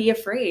going to be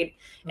afraid.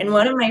 And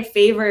one of my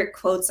favorite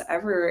quotes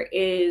ever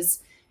is,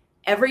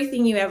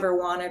 everything you ever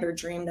wanted or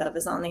dreamed of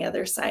is on the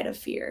other side of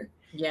fear.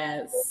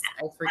 Yes.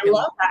 I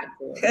love that,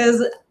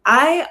 because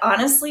I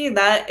honestly,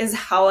 that is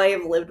how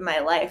I've lived my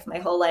life, my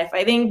whole life.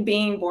 I think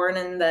being born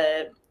in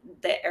the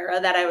era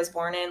that I was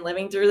born in,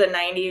 living through the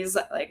 90s,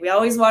 like, we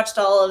always watched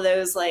all of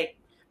those like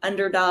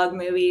underdog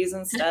movies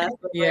and stuff.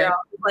 We're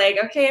always like,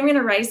 okay, I'm going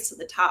to rise to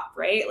the top,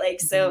 right?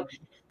 Like, so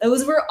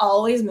those were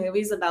always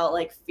movies about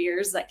like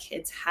fears that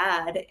kids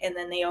had, and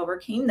then they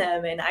overcame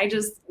them. And I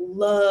just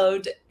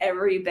loved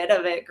every bit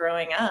of it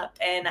growing up.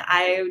 And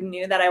I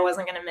knew that I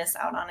wasn't going to miss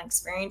out on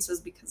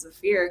experiences because of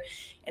fear.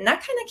 And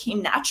that kind of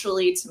came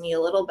naturally to me a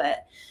little bit.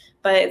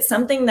 But it's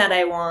something that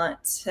I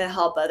want to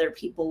help other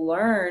people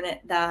learn,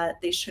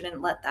 that they shouldn't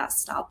let that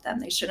stop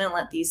them. They shouldn't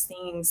let these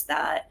things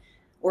that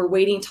or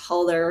waiting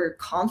till they're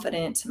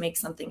confident to make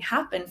something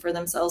happen for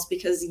themselves,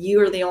 because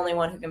you are the only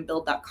one who can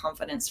build that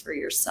confidence for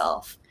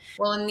yourself.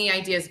 Well, and the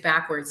idea is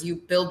backwards. You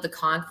build the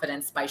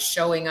confidence by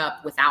showing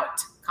up without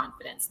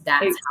confidence.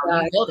 That's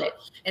how you build it.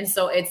 And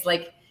so it's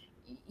like,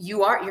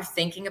 you're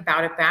thinking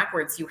about it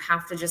backwards. You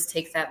have to just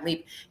take that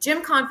leap.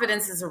 Gym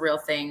confidence is a real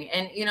thing.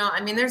 And,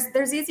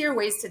 there's easier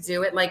ways to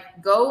do it. Like,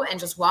 go and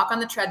just walk on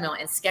the treadmill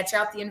and sketch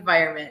out the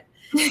environment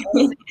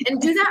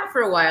and do that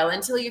for a while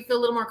until you feel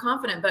a little more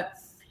confident. But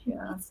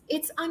Yeah.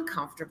 It's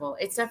uncomfortable.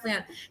 It's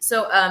definitely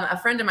so a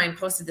friend of mine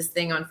posted this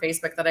thing on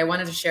Facebook that I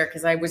wanted to share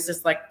because I was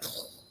just like,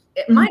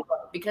 mind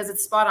blowing, because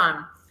it's spot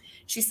on.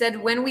 She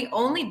said, when we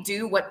only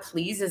do what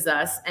pleases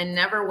us and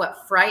never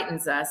what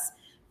frightens us,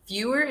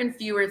 fewer and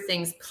fewer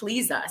things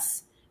please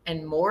us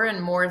and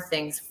more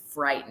things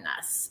frighten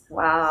us.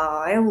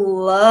 Wow. I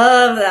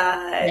love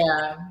that.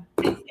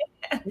 Yeah.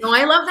 No,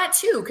 I love that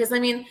too. Cause I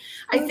mean,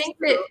 I think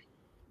that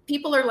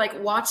people are like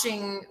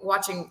watching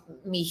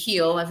me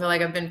heal. I feel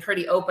like I've been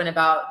pretty open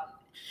about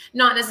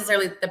not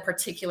necessarily the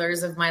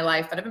particulars of my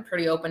life, but I've been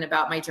pretty open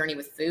about my journey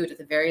with food at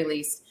the very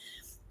least.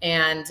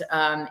 And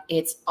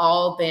it's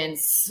all been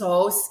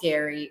so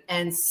scary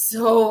and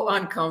so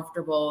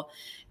uncomfortable.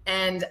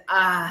 And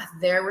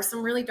there were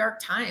some really dark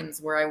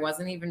times where I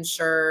wasn't even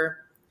sure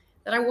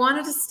that I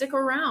wanted to stick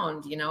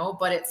around, you know,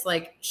 but it's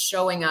like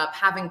showing up,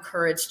 having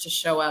courage to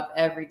show up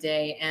every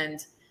day,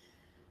 and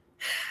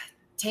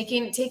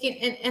taking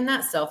in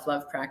that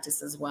self-love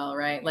practice as well,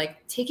 right?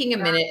 Like taking a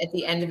minute at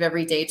the end of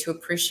every day to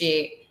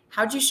appreciate,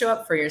 how'd you show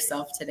up for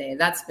yourself today?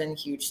 That's been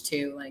huge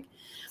too. Like,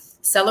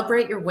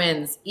 celebrate your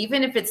wins,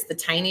 even if it's the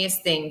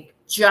tiniest thing.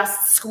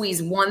 Just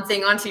squeeze one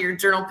thing onto your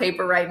journal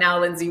paper right now,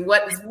 Lindsay.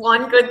 What is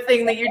one good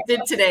thing that you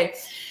did today?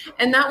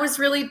 And that was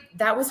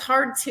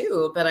hard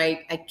too. But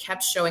I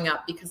kept showing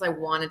up because I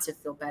wanted to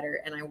feel better,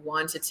 and I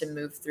wanted to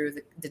move through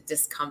the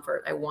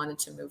discomfort. I wanted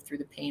to move through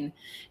the pain.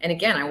 And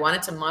again, I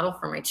wanted to model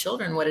for my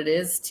children what it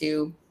is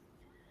to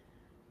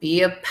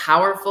be a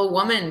powerful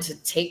woman, to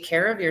take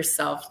care of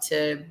yourself,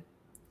 so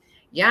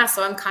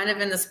I'm kind of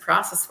in this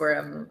process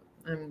where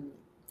I'm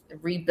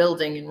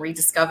rebuilding and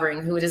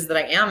rediscovering who it is that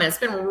I am. And it's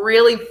been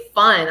really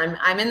fun.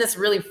 I'm in this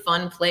really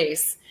fun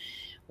place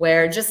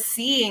where just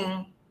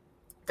seeing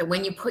that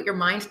when you put your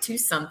mind to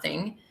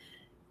something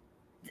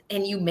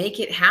and you make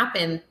it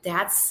happen,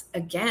 that's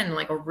again,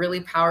 like a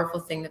really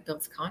powerful thing that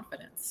builds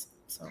confidence.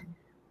 So,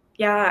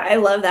 yeah, I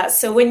love that.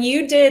 So when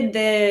you did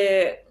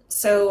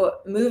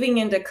moving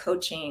into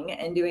coaching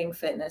and doing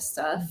fitness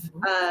stuff,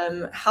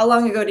 how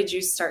long ago did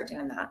you start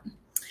doing that?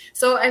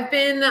 So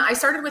I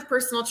started with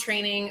personal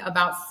training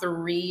about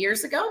 3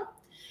 years ago.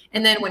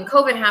 And then when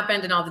COVID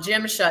happened and all the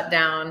gyms shut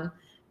down,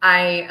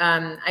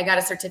 I got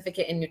a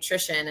certificate in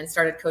nutrition and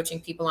started coaching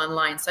people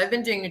online. So I've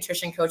been doing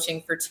nutrition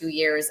coaching for 2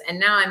 years, and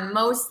now I'm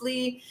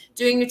mostly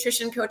doing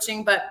nutrition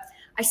coaching, but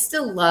I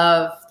still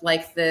love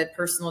like the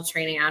personal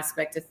training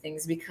aspect of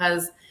things,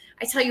 because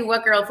I tell you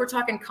what, girl, if we're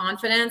talking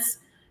confidence,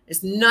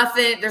 there's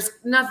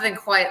nothing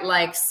quite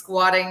like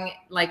squatting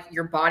like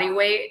your body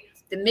weight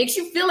that makes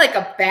you feel like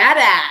a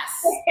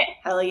badass.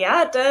 Hell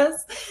yeah, it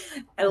does.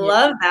 I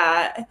love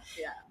that.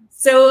 Yeah.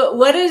 So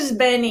what has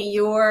been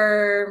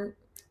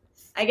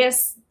I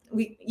guess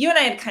you and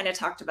I had kind of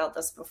talked about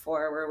this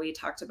before, where we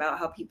talked about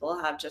how people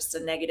have just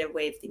a negative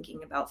way of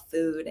thinking about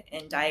food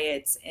and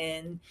diets.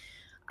 And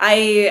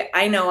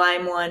I know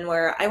I'm one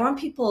where I want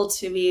people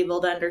to be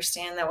able to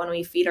understand that when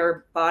we feed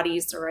our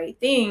bodies the right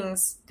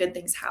things, good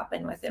things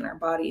happen within our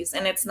bodies.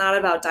 And it's not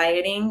about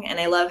dieting. And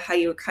I love how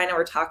you kind of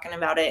were talking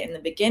about it in the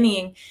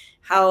beginning,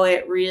 how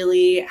it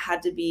really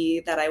had to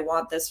be that I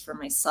want this for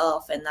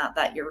myself and not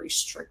that you're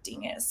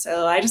restricting it.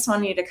 So I just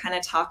wanted you to kind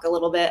of talk a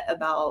little bit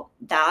about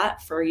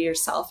that for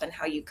yourself and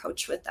how you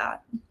coach with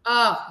that.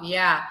 Oh,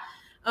 yeah.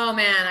 Oh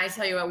man, I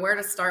tell you what, where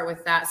to start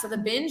with that. So the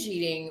binge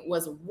eating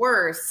was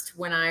worst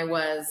when I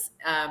was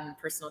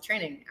personal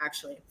training,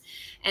 actually.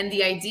 And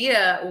the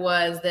idea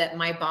was that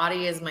my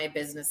body is my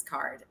business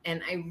card.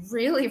 And I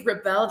really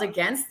rebelled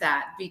against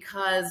that,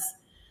 because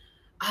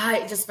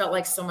I just felt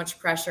like so much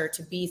pressure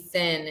to be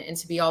thin and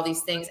to be all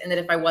these things. And that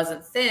if I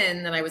wasn't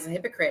thin, then I was a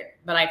hypocrite.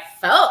 But I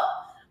felt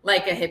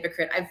like a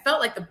hypocrite. I felt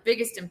like the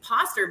biggest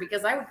imposter,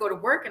 because I would go to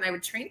work and I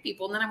would train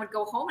people, and then I would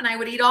go home and I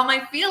would eat all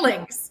my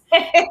feelings.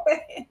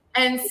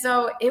 And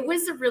so it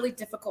was a really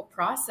difficult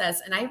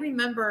process. And I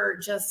remember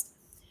just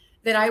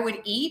that I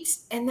would eat,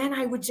 and then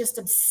I would just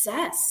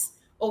obsess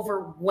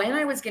over when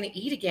I was going to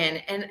eat again.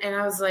 And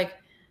I was like,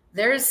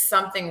 there is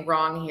something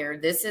wrong here.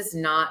 This is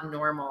not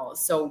normal.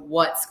 So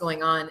what's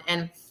going on?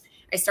 And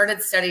I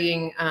started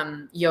studying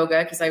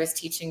yoga, because I was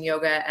teaching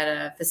yoga at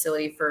a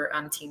facility for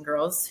teen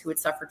girls who had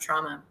suffered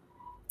trauma.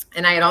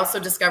 And I had also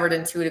discovered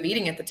intuitive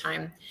eating at the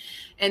time.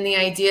 And the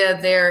idea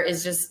there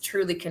is just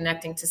truly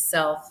connecting to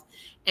self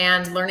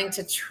and learning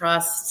to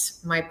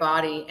trust my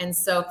body. And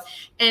so,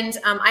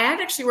 I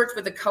had actually worked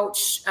with a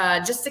coach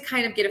just to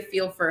kind of get a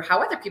feel for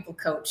how other people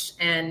coach.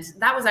 And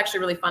that was actually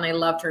really fun. I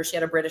loved her. She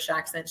had a British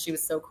accent. She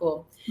was so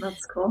cool.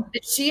 That's cool.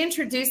 But she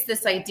introduced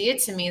this idea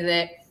to me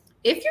that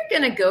if you're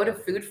going to go to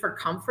food for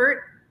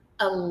comfort,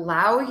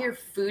 allow your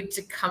food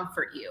to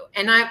comfort you.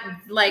 And I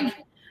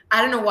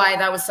don't know why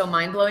that was so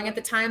mind-blowing at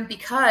the time,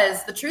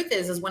 because the truth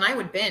is when I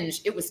would binge,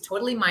 it was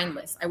totally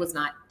mindless. I was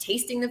not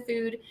tasting the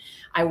food.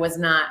 I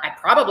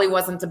probably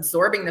wasn't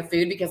absorbing the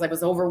food, because I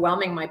was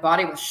overwhelming my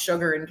body with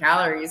sugar and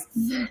calories.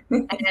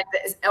 And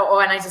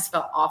I just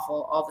felt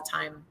awful all the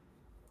time.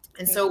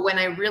 And so when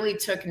I really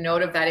took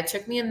note of that, it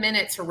took me a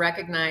minute to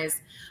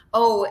recognize,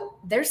 oh,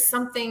 there's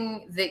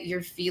something that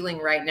you're feeling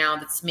right now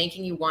that's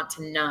making you want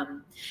to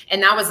numb.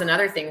 And that was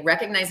another thing,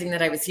 recognizing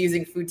that I was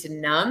using food to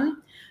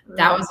numb.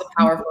 That was a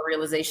powerful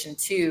realization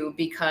too,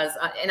 because,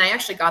 and I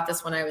actually got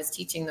this when I was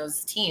teaching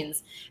those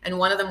teens, and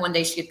one of them, one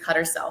day she had cut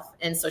herself.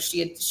 And so she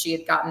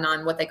had gotten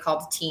on what they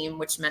called team,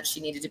 which meant she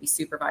needed to be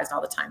supervised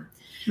all the time.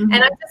 And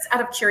I just,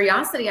 out of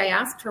curiosity, I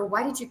asked her,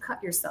 why did you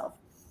cut yourself?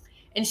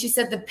 And she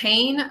said the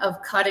pain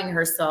of cutting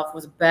herself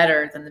was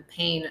better than the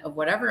pain of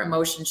whatever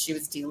emotion she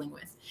was dealing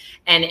with.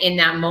 And in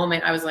that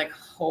moment, I was like,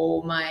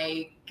 oh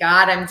my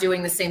God, I'm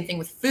doing the same thing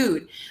with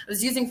food. I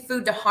was using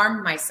food to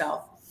harm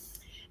myself.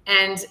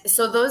 And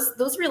so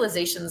those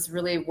realizations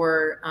really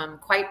were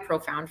quite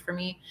profound for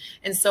me.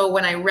 And so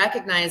when I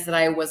recognized that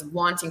I was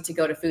wanting to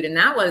go to food, and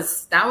that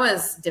was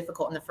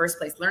difficult in the first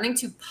place, learning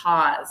to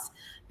pause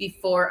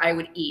before I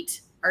would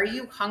eat. Are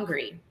you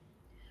hungry?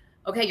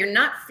 Okay, you're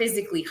not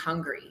physically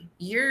hungry.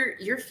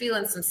 You're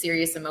feeling some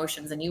serious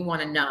emotions and you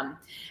want to numb.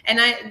 And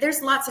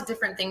there's lots of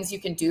different things you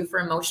can do for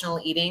emotional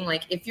eating.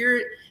 Like if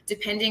you're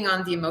depending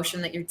on the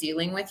emotion that you're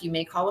dealing with, you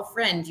may call a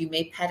friend, you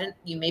may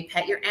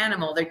pet your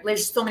animal.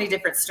 There's so many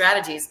different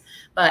strategies.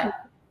 But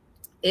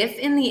if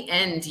in the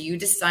end you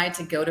decide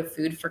to go to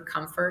food for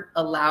comfort,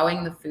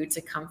 allowing the food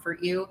to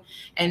comfort you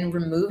and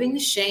removing the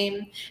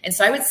shame. And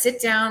so I would sit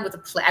down with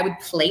I would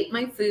plate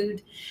my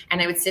food,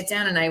 and I would sit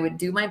down and I would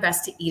do my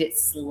best to eat it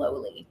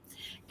slowly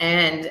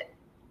and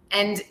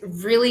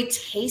really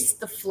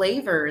taste the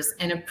flavors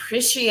and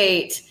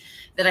appreciate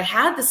that I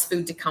had this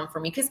food to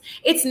comfort me, because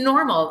it's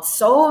normal.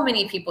 So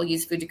many people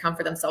use food to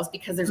comfort themselves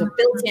because there's a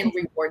built-in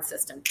reward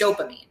system,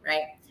 dopamine,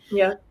 right?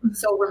 Yeah.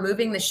 So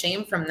removing the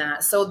shame from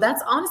that. So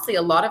that's honestly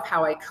a lot of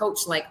how I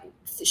coach. Like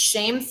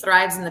shame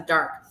thrives in the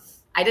dark.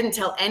 I didn't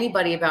tell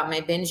anybody about my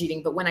binge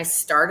eating, but when I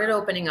started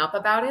opening up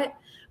about it,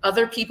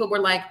 other people were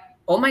like,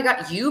 oh my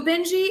God, you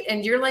binge eat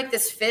and you're like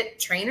this fit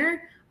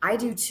trainer? I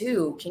do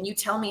too. Can you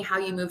tell me how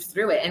you moved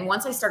through it? And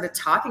once I started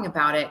talking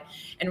about it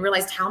and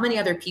realized how many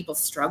other people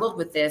struggled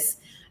with this,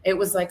 it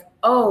was like,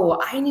 oh,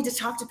 I need to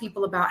talk to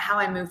people about how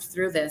I moved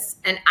through this.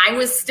 And I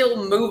was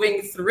still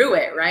moving through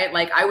it, right?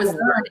 Like I was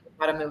learning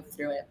how to move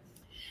through it.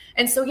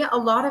 And so, yeah, a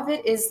lot of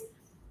it is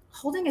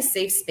holding a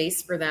safe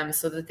space for them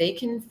so that they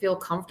can feel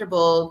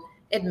comfortable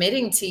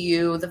admitting to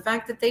you the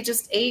fact that they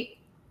just ate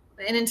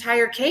an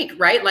entire cake,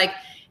 right? Like,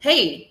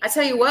 hey, I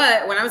tell you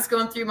what, when I was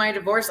going through my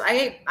divorce,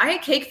 I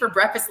ate cake for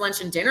breakfast,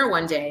 lunch, and dinner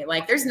one day.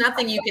 Like there's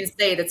nothing you can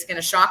say that's going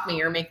to shock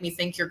me or make me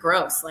think you're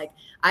gross. Like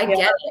I get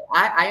it.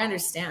 I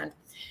understand.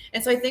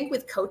 And so I think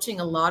with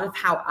coaching, a lot of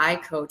how I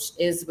coach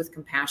is with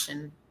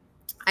compassion.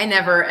 I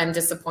never am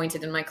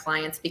disappointed in my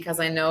clients because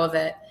I know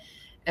that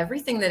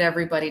everything that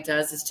everybody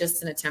does is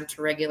just an attempt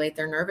to regulate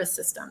their nervous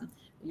system.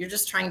 You're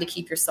just trying to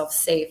keep yourself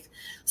safe.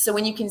 So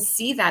when you can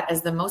see that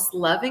as the most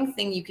loving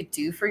thing you could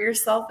do for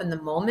yourself in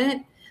the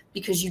moment,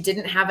 because you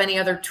didn't have any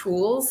other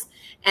tools,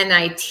 and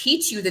I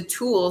teach you the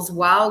tools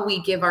while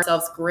we give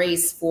ourselves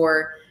grace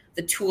for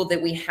the tool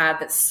that we had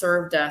that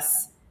served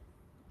us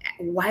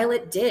while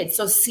it did.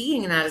 So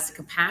seeing that as a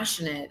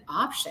compassionate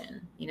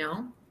option, you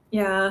know?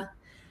 Yeah.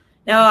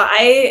 No,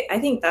 I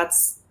think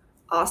that's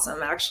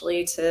awesome.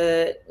 Actually,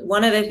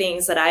 one of the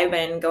things that I've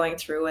been going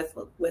through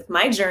with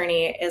my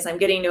journey is I'm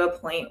getting to a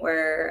point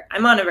where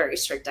I'm on a very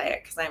strict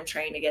diet because I'm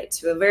trying to get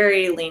to a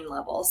very lean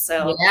level.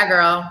 So yeah,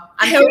 girl,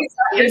 I always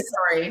tell your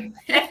story.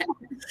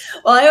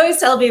 Well, I always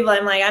tell people,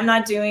 I'm like, I'm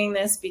not doing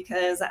this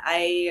because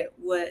I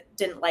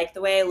didn't like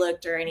the way I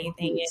looked or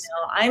anything. You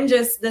know,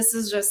 this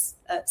is just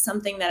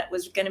something that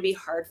was going to be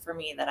hard for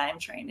me that I'm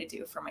trying to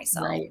do for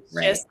myself. Right.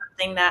 Just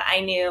something that I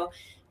knew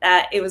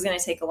that it was going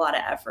to take a lot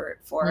of effort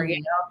for, you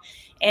know,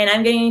 and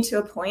I'm getting to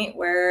a point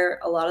where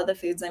a lot of the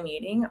foods I'm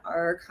eating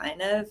are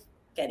kind of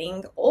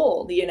getting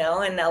old, you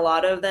know, and a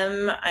lot of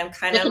them I'm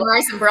kind of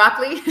rice and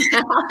broccoli.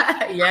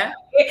 Yeah.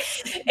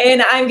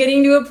 And I'm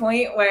getting to a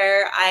point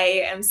where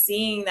I am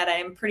seeing that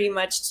I'm pretty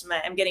much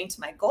I'm getting to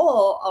my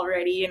goal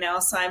already, you know,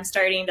 so I'm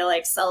starting to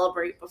like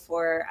celebrate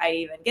before I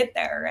even get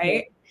there.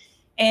 Right.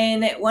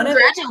 And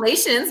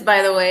congratulations,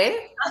 by the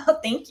way. Oh,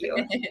 thank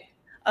you.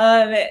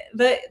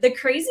 But the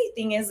crazy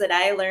thing is that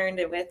I learned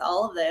with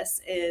all of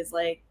this is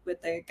like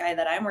with the guy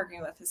that I'm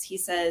working with is he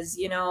says,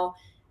 you know,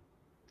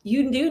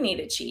 you do need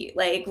to cheat.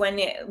 Like when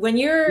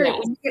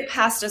you get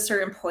past a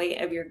certain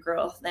point of your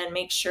growth, then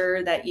make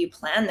sure that you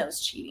plan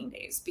those cheating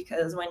days,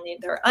 because when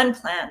they're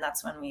unplanned,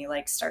 that's when we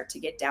like start to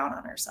get down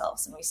on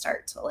ourselves and we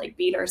start to like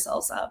beat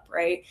ourselves up.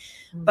 Right.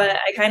 Mm-hmm. But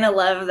I kind of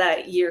love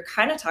that you're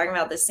kind of talking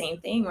about the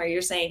same thing where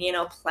you're saying, you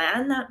know,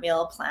 plan that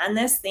meal, plan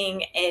this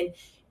thing, and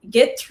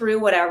get through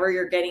whatever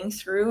you're getting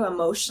through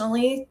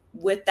emotionally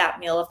with that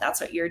meal, if that's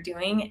what you're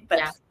doing, but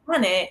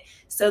plan it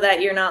so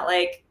that you're not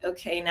like,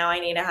 okay, now I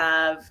need to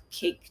have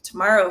cake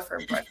tomorrow for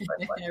breakfast.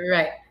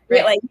 Right.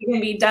 Like you can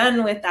be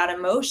done with that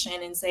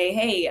emotion and say,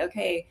 hey,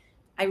 okay,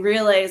 I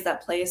realized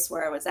that place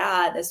where I was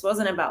at, this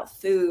wasn't about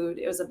food.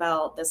 It was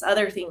about this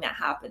other thing that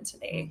happened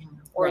today,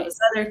 or this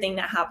other thing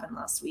that happened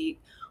last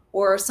week,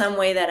 or some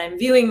way that I'm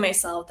viewing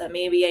myself that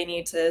maybe I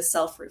need to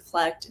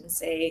self-reflect and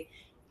say,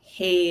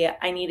 hey,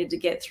 I needed to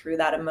get through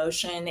that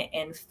emotion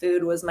and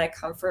food was my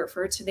comfort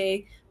for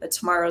today, but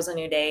tomorrow's a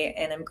new day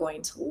and I'm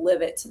going to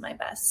live it to my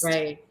best.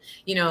 Right.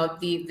 You know,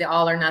 the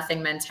all or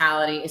nothing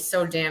mentality is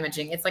so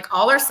damaging. It's like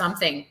all or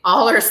something,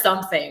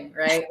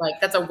 right? Like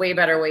that's a way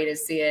better way to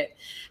see it.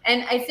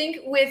 And I think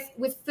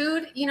with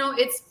food, you know,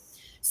 it's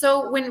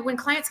so when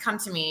clients come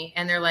to me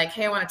and they're like,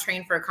 hey, I want to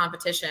train for a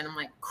competition. I'm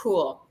like,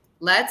 cool.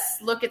 Let's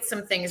look at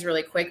some things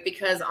really quick,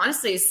 because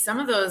honestly, some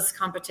of those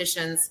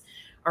competitions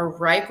are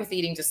ripe with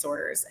eating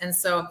disorders. And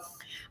so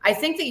I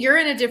think that you're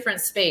in a different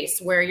space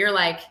where you're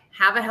like,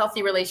 have a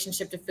healthy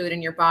relationship to food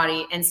in your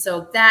body. And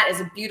so that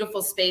is a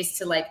beautiful space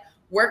to like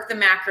work the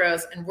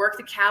macros and work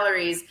the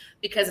calories,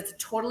 because it's a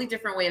totally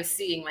different way of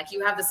seeing. Like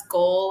you have this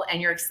goal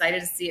and you're excited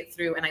to see it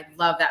through. And I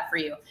love that for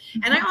you.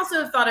 And I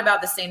also thought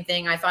about the same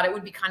thing. I thought it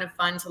would be kind of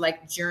fun to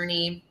like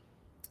journey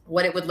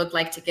what it would look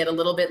like to get a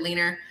little bit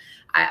leaner.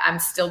 I'm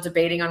still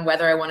debating on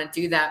whether I want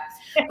to do that,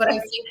 but I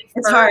think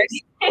it's hard.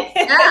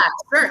 Yeah,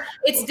 sure.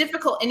 It's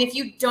difficult. And if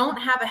you don't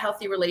have a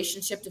healthy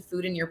relationship to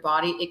food in your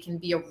body, it can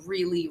be a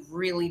really,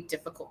 really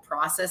difficult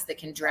process that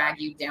can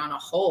drag you down a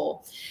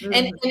hole. Mm-hmm.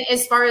 And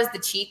as far as the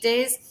cheat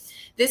days,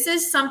 this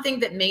is something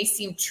that may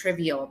seem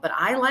trivial, but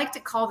I like to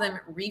call them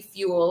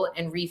refuel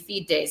and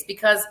refeed days,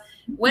 because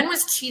when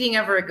was cheating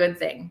ever a good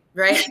thing,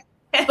 right?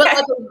 But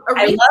like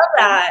I love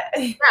that.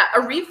 Yeah,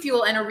 a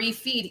refuel and a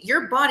refeed,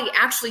 your body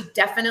actually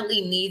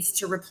definitely needs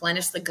to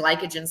replenish the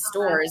glycogen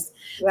stores.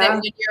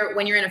 That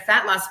when you're in a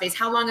fat loss phase.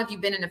 How long have you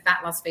been in a fat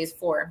loss phase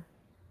for?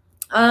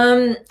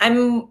 I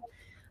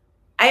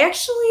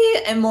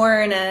actually am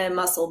more in a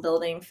muscle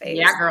building phase.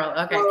 Yeah, girl.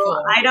 Okay, so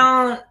cool.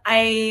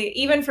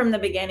 Even from the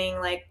beginning,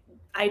 like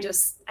I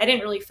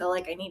didn't really feel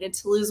like I needed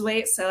to lose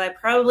weight. So I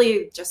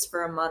probably just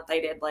for a month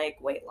I did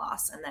like weight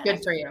loss, and then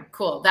good for you.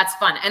 Cool. That's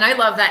fun. And I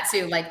love that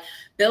too. Like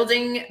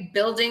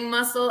building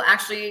muscle,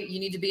 actually you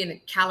need to be in a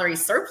calorie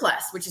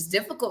surplus, which is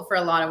difficult for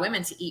a lot of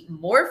women to eat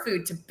more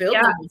food to build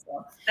the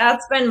muscle.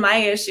 That's been my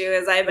issue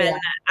is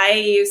I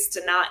used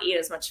to not eat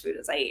as much food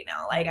as I eat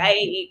now. Like I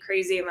eat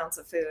crazy amounts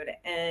of food,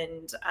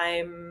 and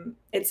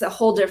it's a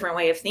whole different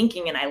way of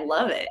thinking, and I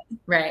love it.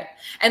 Right.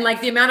 And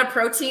like the amount of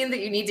protein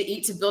that you need to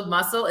eat to build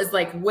muscle is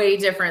like way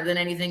different than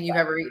anything you've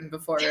ever eaten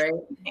before, right?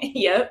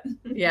 Yep.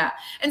 Yeah.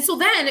 And so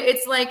then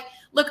it's like,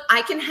 look,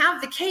 I can have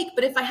the cake,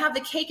 but if I have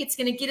the cake, it's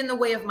going to get in the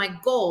way of my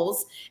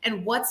goals.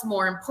 And what's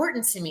more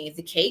important to me,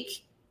 the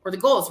cake or the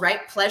goals,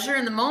 right? Pleasure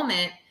in the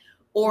moment,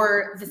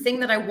 or the thing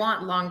that I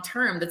want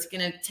long-term that's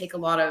going to take a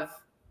lot of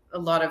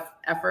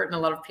effort and a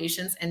lot of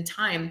patience and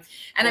time.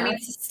 And I mean,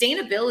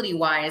 sustainability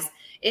wise,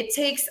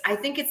 I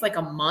think it's like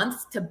a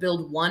month to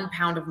build 1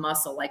 pound of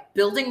muscle. Like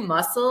building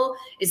muscle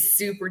is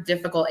super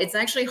difficult. It's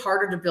actually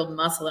harder to build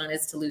muscle than it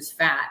is to lose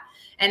fat.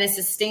 And a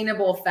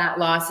sustainable fat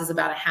loss is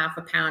about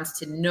 0.5 pound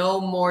to no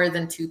more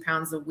than 2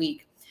 pounds a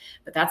week.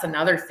 But that's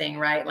another thing,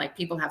 right? Like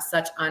people have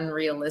such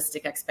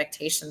unrealistic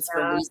expectations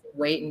for losing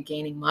weight and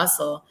gaining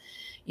muscle.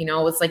 You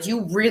know, it's like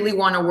you really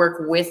want to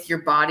work with your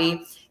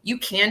body. You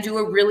can do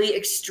a really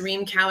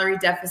extreme calorie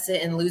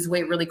deficit and lose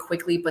weight really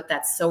quickly, but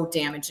that's so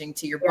damaging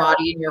to your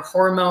body and your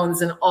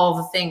hormones and all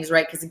the things,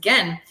 right? Because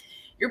again,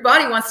 your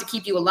body wants to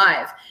keep you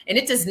alive, and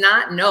it does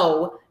not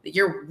know that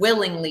you're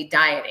willingly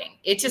dieting.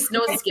 It just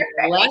knows it's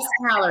getting less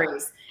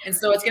calories. And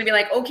so it's going to be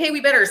like, okay,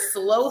 we better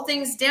slow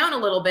things down a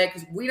little bit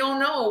because we don't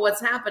know what's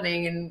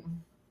happening. And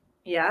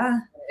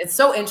it's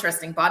so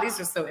interesting. Bodies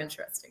are so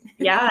interesting.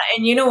 Yeah.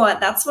 And you know what?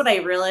 That's what I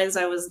realized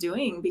I was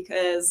doing,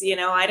 because, you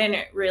know,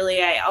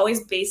 I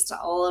always based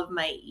all of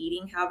my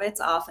eating habits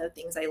off of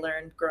things I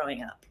learned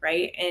growing up.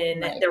 Right.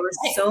 And there were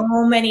so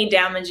many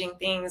damaging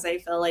things I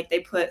feel like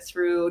they put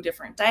through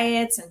different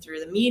diets and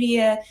through the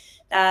media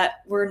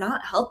that were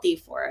not healthy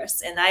for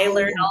us. And I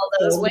learned all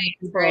those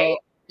ways. Right.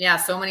 Yeah.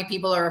 So many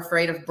people are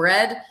afraid of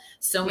bread.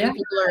 So many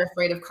people are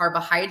afraid of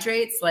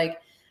carbohydrates.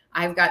 Like,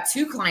 I've got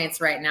 2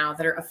 clients right now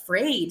that are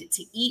afraid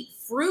to eat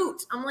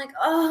fruit. I'm like,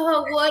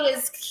 oh, what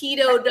has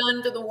keto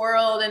done to the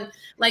world? And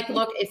like,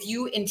 look, if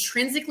you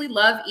intrinsically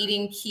love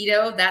eating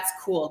keto, that's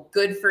cool.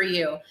 Good for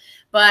you.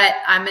 But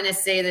I'm going to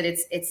say that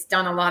it's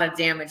done a lot of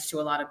damage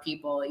to a lot of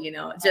people. You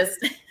know, just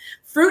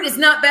fruit is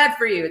not bad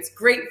for you. It's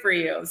great for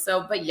you.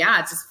 So, but yeah,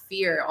 just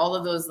fear, all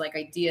of those like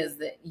ideas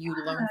that you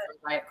learn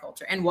from diet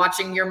culture and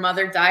watching your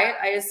mother diet,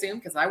 I assume,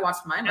 because I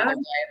watched my mother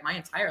diet my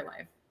entire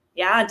life.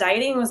 Yeah,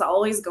 dieting was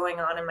always going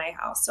on in my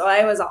house. So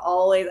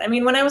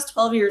when I was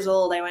 12 years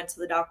old, I went to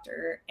the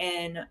doctor,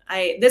 and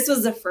this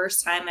was the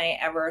first time I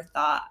ever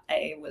thought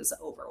I was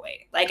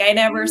overweight. Like I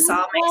never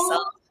saw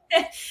myself.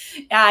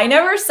 I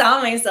never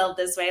saw myself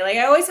this way. Like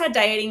I always had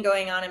dieting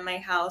going on in my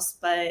house,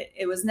 but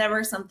it was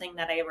never something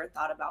that I ever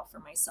thought about for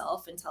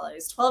myself until I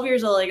was 12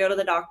 years old. I go to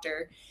the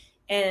doctor,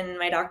 And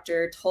my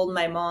doctor told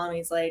my mom,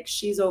 he's like,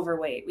 she's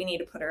overweight. We need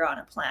to put her on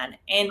a plan.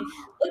 And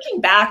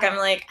looking back, I'm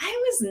like,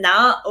 I was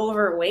not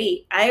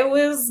overweight. I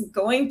was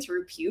going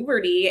through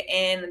puberty.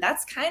 And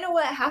that's kind of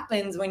what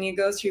happens when you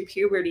go through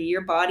puberty.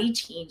 Your body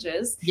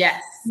changes.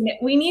 Yes.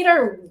 We need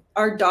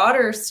our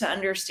daughters to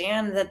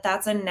understand that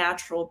that's a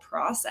natural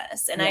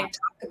process. And I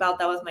talk about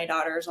that with my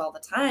daughters all the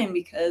time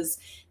because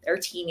they're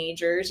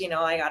teenagers. You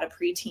know, I got a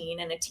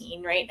preteen and a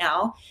teen right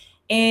now.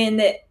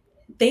 And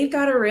they've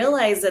got to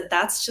realize that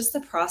that's just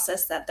the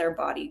process that their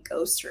body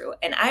goes through.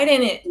 And I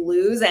didn't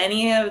lose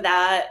any of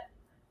that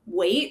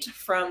weight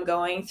from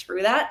going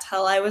through that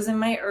till I was in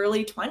my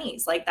early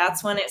 20s. Like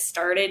that's when it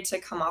started to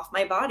come off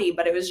my body,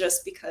 but it was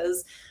just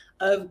because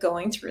of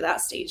going through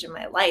that stage in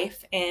my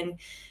life. And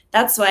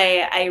that's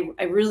why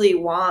I really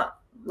want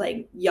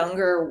like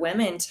younger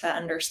women to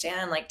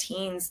understand, like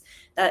teens,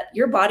 that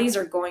your bodies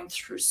are going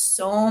through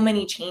so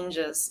many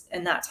changes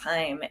in that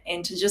time,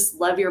 and to just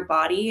love your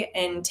body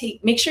and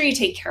make sure you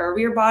take care of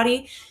your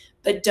body,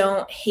 but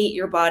don't hate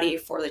your body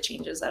for the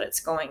changes that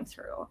it's going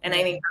through. And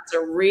I think that's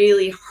a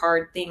really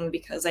hard thing,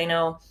 because I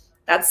know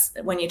that's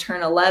when you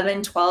turn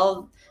 11,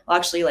 12, well,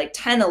 actually like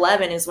 10,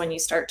 11 is when you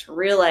start to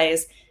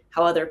realize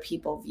how other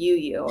people view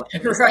you.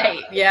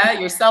 Right. Yeah.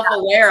 You're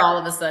self-aware all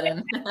of a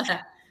sudden.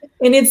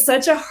 And it's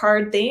such a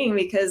hard thing,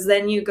 because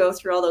then you go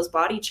through all those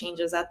body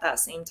changes at that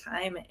same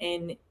time,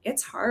 and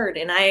it's hard.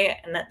 And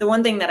the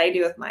one thing that I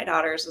do with my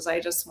daughters is I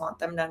just want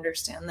them to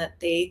understand that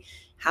they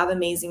have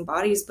amazing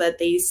bodies, but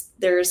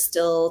there's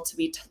still to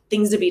be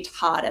things to be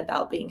taught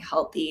about being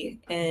healthy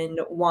and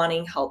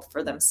wanting health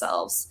for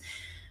themselves.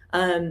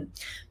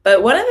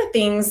 But one of the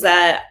things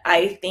that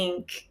I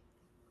think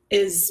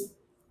has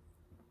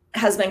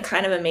been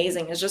kind of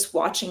amazing is just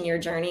watching your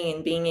journey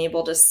and being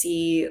able to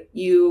see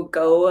you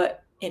go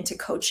into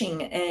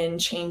coaching and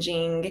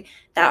changing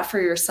that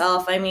for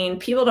yourself. I mean,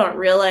 people don't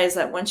realize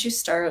that once you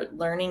start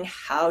learning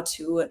how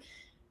to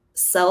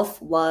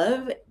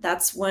self-love,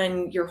 that's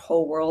when your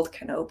whole world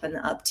can open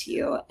up to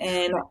you.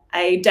 And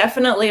I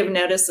definitely have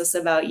noticed this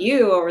about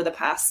you over the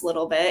past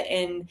little bit.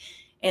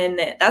 And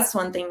that's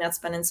one thing that's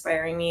been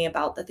inspiring me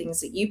about the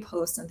things that you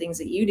post and things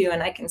that you do.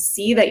 And I can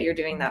see that you're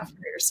doing that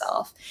for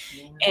yourself.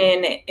 Yeah.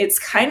 And it's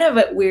kind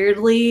of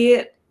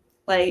weirdly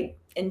like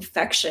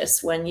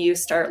infectious when you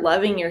start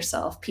loving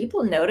yourself.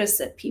 People notice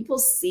it, people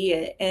see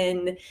it.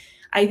 And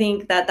I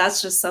think that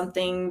that's just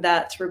something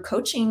that through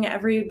coaching,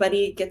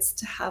 everybody gets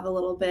to have a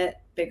little bit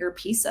bigger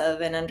piece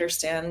of and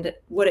understand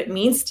what it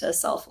means to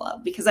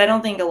self-love, because I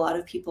don't think a lot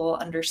of people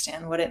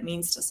understand what it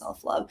means to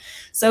self-love.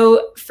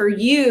 So for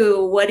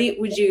you, what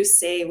would you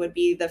say would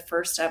be the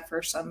first step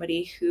for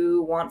somebody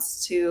who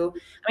wants to,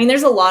 I mean,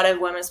 there's a lot of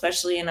women,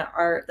 especially in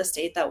the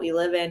state that we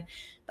live in,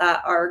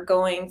 that are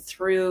going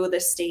through the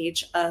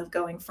stage of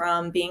going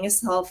from being a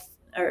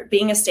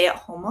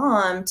stay-at-home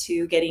mom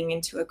to getting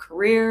into a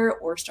career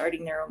or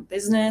starting their own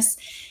business.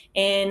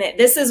 And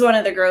this is one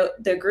of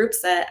the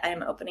groups that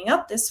I'm opening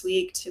up this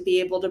week to be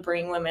able to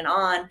bring women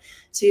on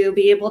to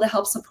be able to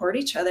help support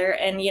each other.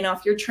 And, you know,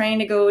 if you're trying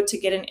to go to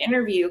get an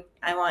interview,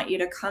 I want you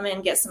to come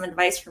and get some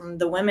advice from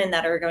the women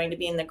that are going to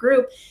be in the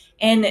group,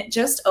 and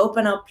just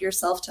open up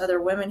yourself to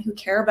other women who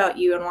care about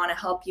you and want to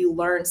help you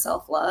learn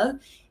self-love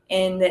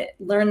and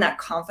learn that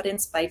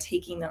confidence by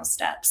taking those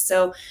steps.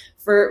 So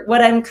for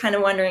what I'm kind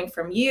of wondering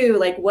from you,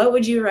 like, what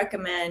would you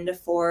recommend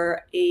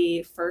for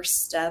a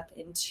first step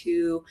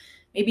into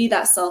maybe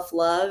that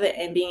self-love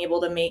and being able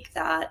to make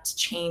that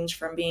change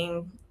from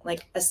being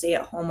like a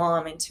stay-at-home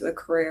mom into a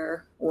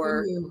career?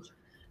 Or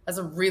that's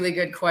a really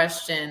good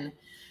question.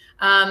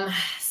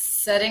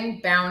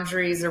 Setting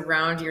boundaries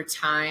around your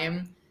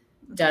time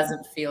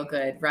doesn't feel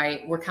good,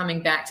 right? We're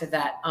coming back to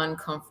that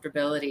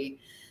uncomfortability.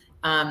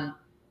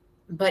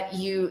 But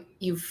you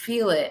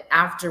feel it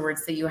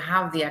afterwards, that you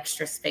have the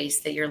extra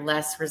space, that you're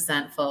less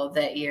resentful,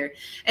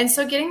 and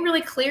so getting really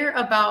clear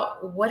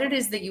about what it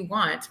is that you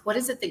want. What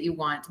is it that you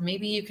want?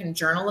 Maybe you can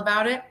journal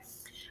about it.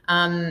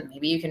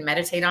 Maybe you can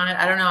meditate on it.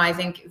 I don't know. I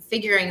think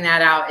figuring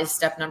that out is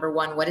step number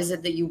one. What is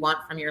it that you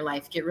want from your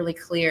life? Get really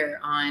clear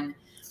on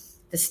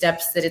the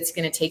steps that it's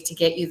going to take to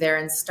get you there,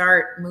 and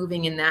start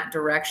moving in that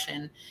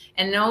direction.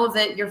 And know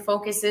that your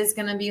focus is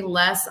going to be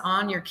less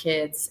on your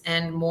kids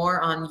and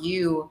more on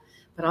you.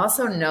 But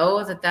also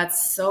know that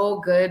that's so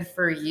good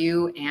for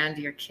you and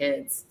your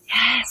kids.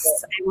 Yes.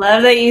 I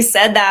love that you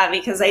said that,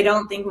 because I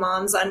don't think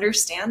moms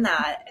understand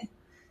that.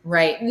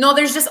 Right. No,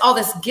 there's just all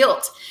this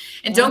guilt.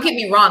 And don't get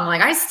me wrong,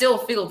 like I still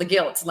feel the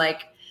guilt,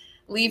 like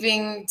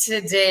leaving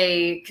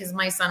today because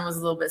my son was a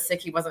little bit sick.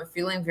 He wasn't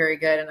feeling very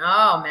good. And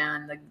oh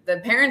man,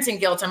 the parenting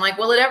guilt. I'm like,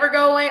 will it ever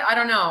go away? I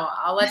don't know.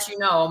 I'll let you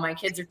know. My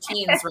kids are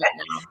teens right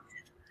now.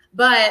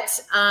 But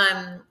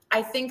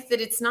I think that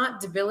it's not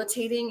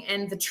debilitating,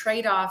 and the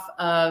trade-off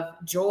of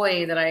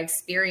joy that I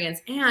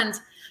experience, and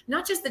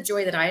not just the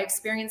joy that I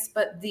experience,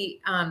 but the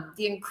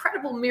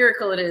incredible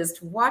miracle it is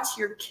to watch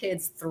your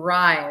kids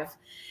thrive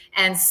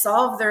and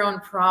solve their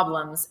own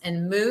problems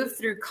and move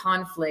through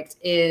conflict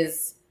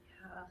is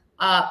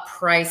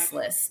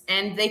priceless.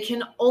 And they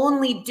can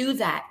only do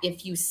that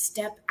if you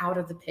step out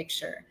of the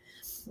picture.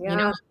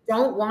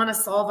 don't want to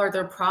solve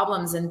other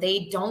problems, and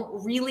they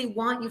don't really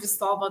want you to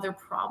solve other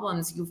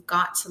problems. You've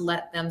got to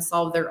let them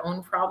solve their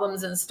own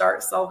problems and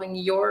start solving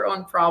your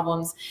own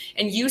problems.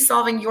 And you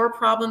solving your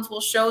problems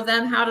will show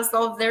them how to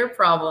solve their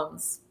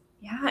problems.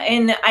 Yeah.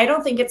 And I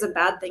don't think it's a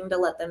bad thing to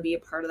let them be a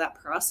part of that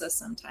process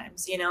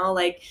sometimes,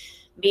 like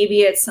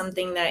maybe it's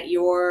something that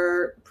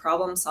you're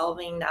problem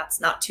solving that's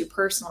not too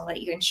personal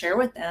that you can share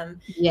with them.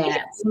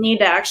 Yes. You need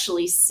to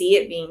actually see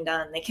it being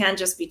done. They can't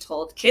just be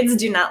told. Kids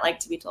do not like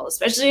to be told,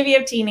 especially if you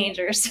have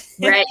teenagers.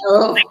 Right.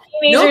 Oh,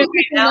 teenagers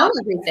right now.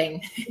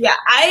 Everything. Yeah.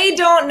 I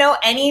don't know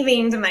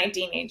anything to my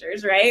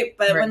teenagers, right?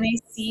 But when they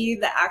see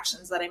the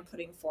actions that I'm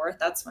putting forth,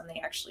 that's when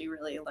they actually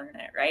really learn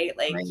it, right?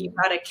 Like you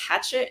got to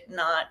catch it,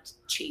 not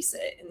chase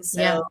it. And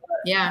so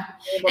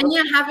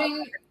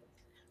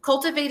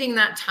cultivating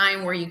that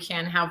time where you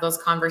can have those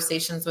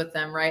conversations with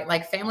them, right?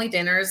 Like family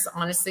dinners,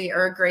 honestly,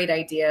 are a great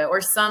idea, or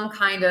some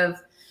kind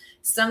of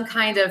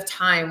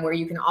time where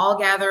you can all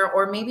gather,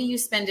 or maybe you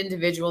spend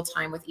individual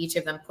time with each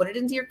of them, put it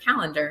into your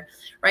calendar,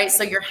 right?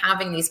 So you're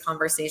having these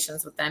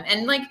conversations with them.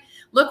 And like,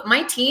 look,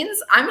 my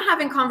teens, I'm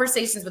having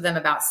conversations with them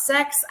about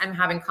sex. I'm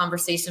having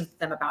conversations with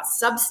them about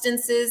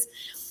substances.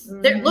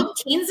 Look,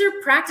 teens are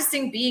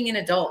practicing being an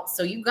adult.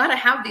 So you've got to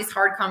have these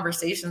hard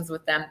conversations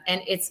with them.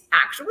 And it's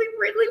actually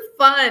really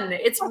fun.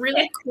 It's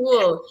really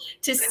cool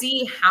to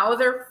see how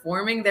they're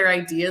forming their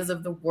ideas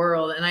of the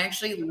world. And I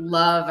actually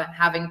love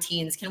having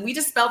teens. Can we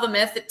dispel the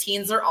myth that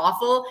teens are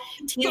awful?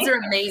 Teens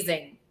are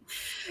amazing.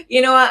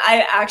 You know what?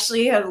 I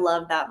actually have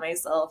loved that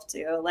myself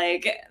too.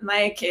 Like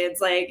my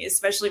kids, like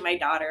especially my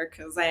daughter,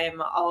 because I'm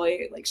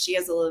always like, she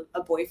has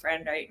a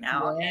boyfriend right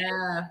now.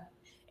 Yeah.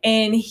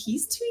 And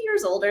he's 2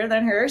 years older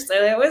than her. So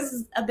it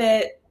was a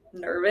bit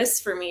nervous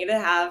for me to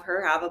have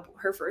her have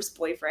her first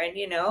boyfriend,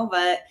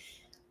 but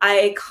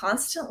I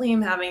constantly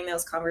am having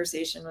those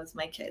conversations with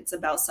my kids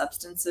about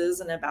substances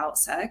and about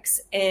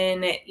sex.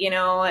 And,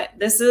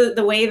 this is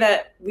the way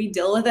that we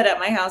deal with it at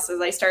my house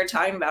is I start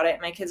talking about it.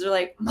 My kids are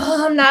like,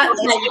 Mom, not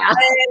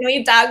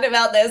we talked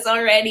about this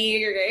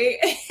already,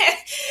 right?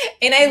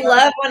 And I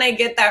love when I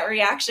get that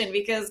reaction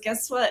because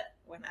guess what?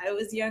 When I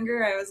was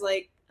younger, I was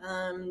like,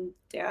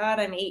 Dad,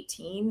 I'm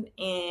 18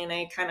 and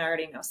I kind of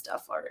already know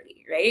stuff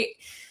already, right?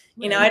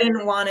 I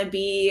didn't want to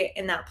be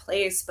in that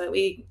place, but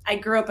I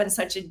grew up in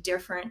such a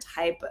different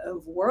type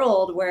of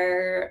world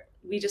where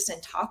we just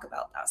didn't talk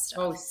about that stuff.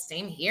 Oh,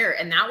 same here.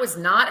 And that was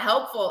not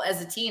helpful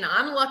as a teen.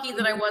 I'm lucky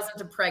that I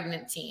wasn't a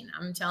pregnant teen.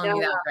 I'm telling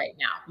you that right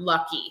now.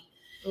 Lucky.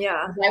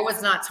 Yeah. I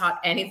was not taught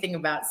anything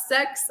about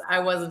sex. I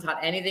wasn't taught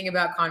anything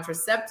about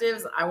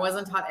contraceptives. I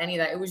wasn't taught any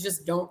of that. It was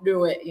just don't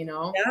do it,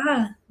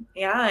 Yeah.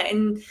 Yeah.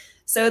 And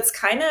so it's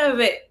kind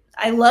of,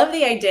 I love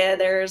the idea.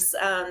 There's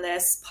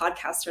this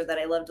podcaster that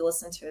I love to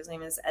listen to. His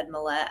name is Ed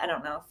Mylett. I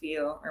don't know if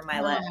you or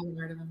Mylett. I haven't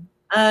heard of him.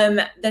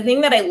 The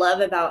thing that I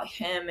love about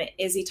him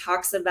is he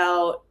talks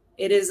about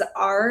it is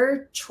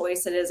our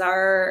choice. It is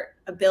our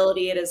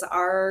ability. It is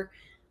our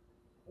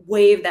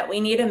wave that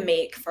we need to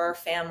make for our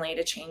family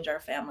to change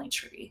our family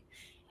tree.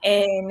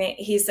 And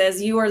he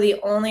says, you are the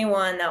only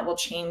one that will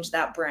change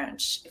that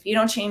branch. If you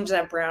don't change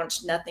that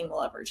branch, nothing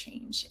will ever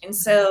change. And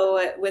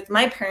so with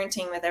my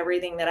parenting, with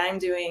everything that I'm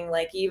doing,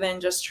 like even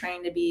just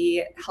trying to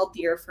be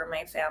healthier for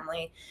my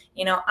family,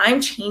 I'm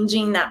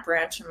changing that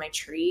branch in my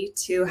tree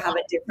to have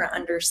a different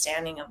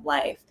understanding of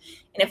life.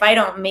 And if I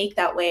don't make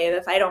that wave,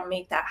 if I don't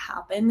make that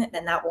happen,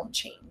 then that won't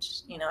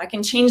change. I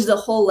can change the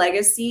whole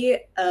legacy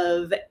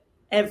of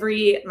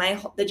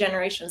the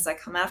generations that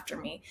come after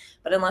me,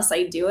 but unless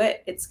I do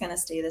it, it's going to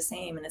stay the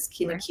same and it's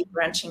going to keep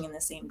branching in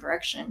the same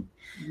direction.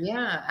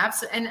 Yeah,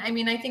 absolutely. And I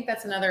mean, I think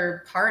that's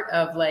another part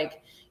of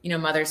like,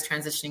 mothers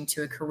transitioning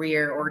to a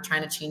career or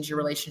trying to change your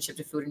relationship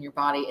to food in your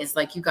body is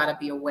like, you got to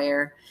be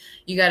aware.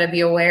 You got to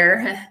be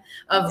aware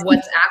of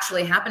what's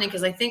actually happening.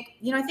 Cause I think,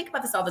 I think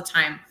about this all the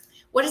time.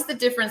 What is the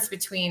difference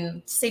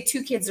between, say,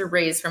 two kids are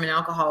raised from an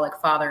alcoholic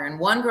father and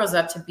one grows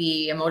up to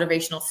be a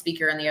motivational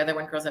speaker and the other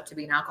one grows up to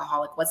be an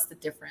alcoholic? What's the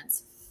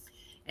difference?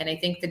 And I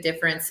think the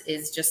difference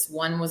is just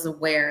one was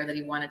aware that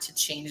he wanted to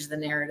change the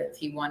narrative.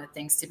 He wanted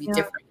things to be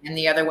different. And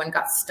the other one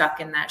got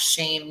stuck in that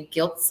shame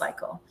guilt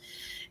cycle.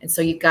 And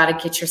so you've got to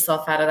get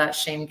yourself out of that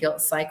shame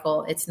guilt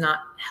cycle. It's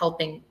not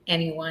helping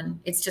anyone.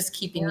 It's just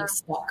keeping you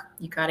stuck.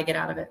 You got to get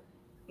out of it.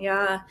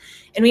 Yeah.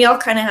 And we all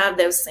kind of have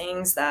those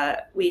things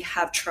that we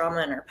have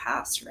trauma in our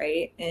past,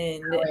 right?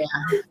 And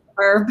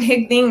are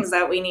big things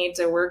that we need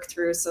to work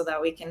through so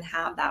that we can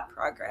have that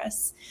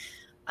progress.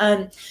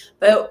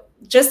 But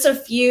just a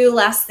few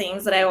last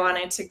things that I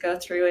wanted to go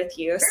through with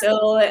you.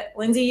 So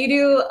Lindsay, you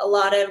do a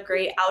lot of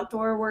great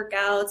outdoor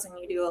workouts and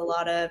you do a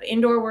lot of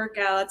indoor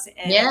workouts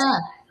and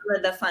some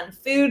of the fun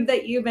food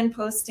that you've been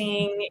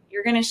posting.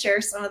 You're going to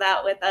share some of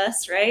that with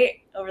us,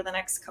 right? Over the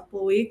next couple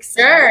of weeks.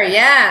 Sure.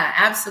 Yeah,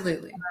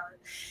 absolutely.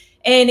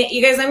 And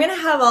you guys, I'm going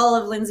to have all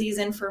of Lindsay's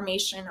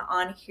information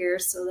on here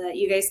so that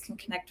you guys can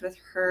connect with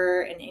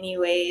her in any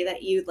way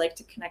that you'd like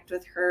to connect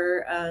with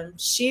her.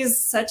 She's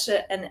such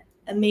an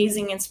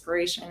amazing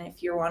inspiration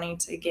if you're wanting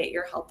to get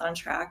your health on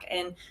track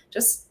and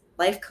just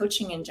life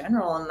coaching in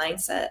general and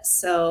mindset.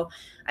 So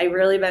I've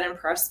really been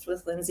impressed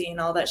with Lindsay and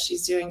all that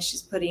she's doing.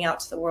 She's putting out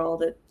to the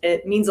world.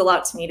 It means a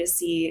lot to me to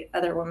see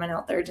other women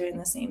out there doing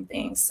the same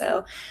thing.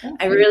 So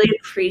I really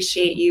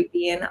appreciate you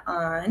being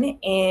on.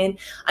 And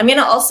I'm going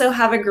to also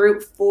have a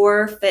group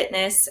for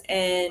fitness,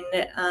 and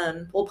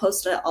we'll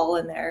post it all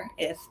in there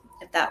if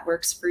that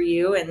works for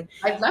you. And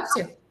I'd love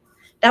to.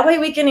 That way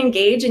we can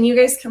engage, and you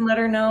guys can let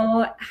her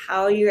know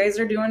how you guys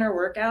are doing her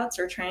workouts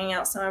or trying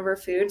out some of her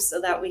food, so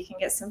that we can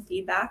get some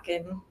feedback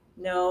and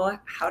know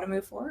how to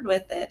move forward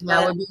with it.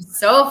 That would be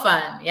so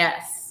fun.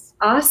 Yes.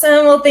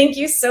 Awesome. Well, thank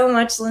you so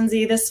much,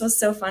 Lindsay. This was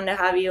so fun to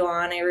have you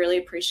on. I really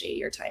appreciate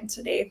your time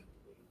today.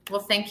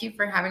 Well, thank you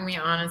for having me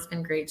on. It's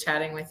been great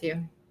chatting with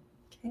you.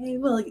 Okay.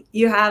 Well,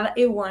 you have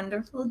a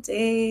wonderful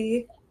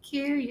day. Thank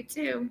you. You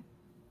too.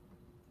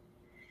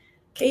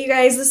 Okay, you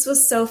guys, this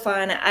was so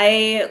fun.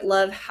 I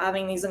love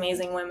having these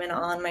amazing women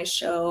on my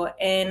show,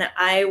 and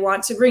I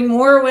want to bring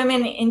more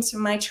women into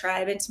my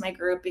tribe, into my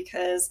group,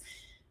 because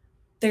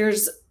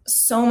there's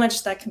so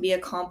much that can be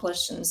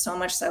accomplished and so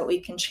much that we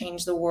can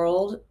change the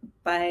world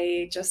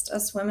by just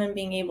us women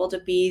being able to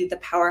be the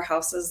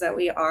powerhouses that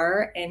we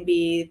are and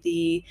be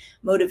the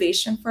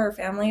motivation for our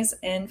families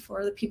and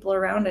for the people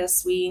around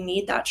us. We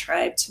need that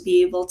tribe to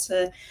be able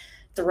to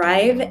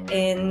thrive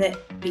and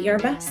be our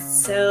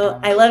best. So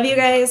I love you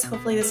guys.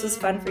 Hopefully this was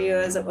fun for you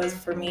as it was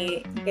for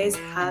me. You guys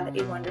have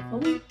a wonderful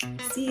week.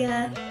 See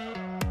ya.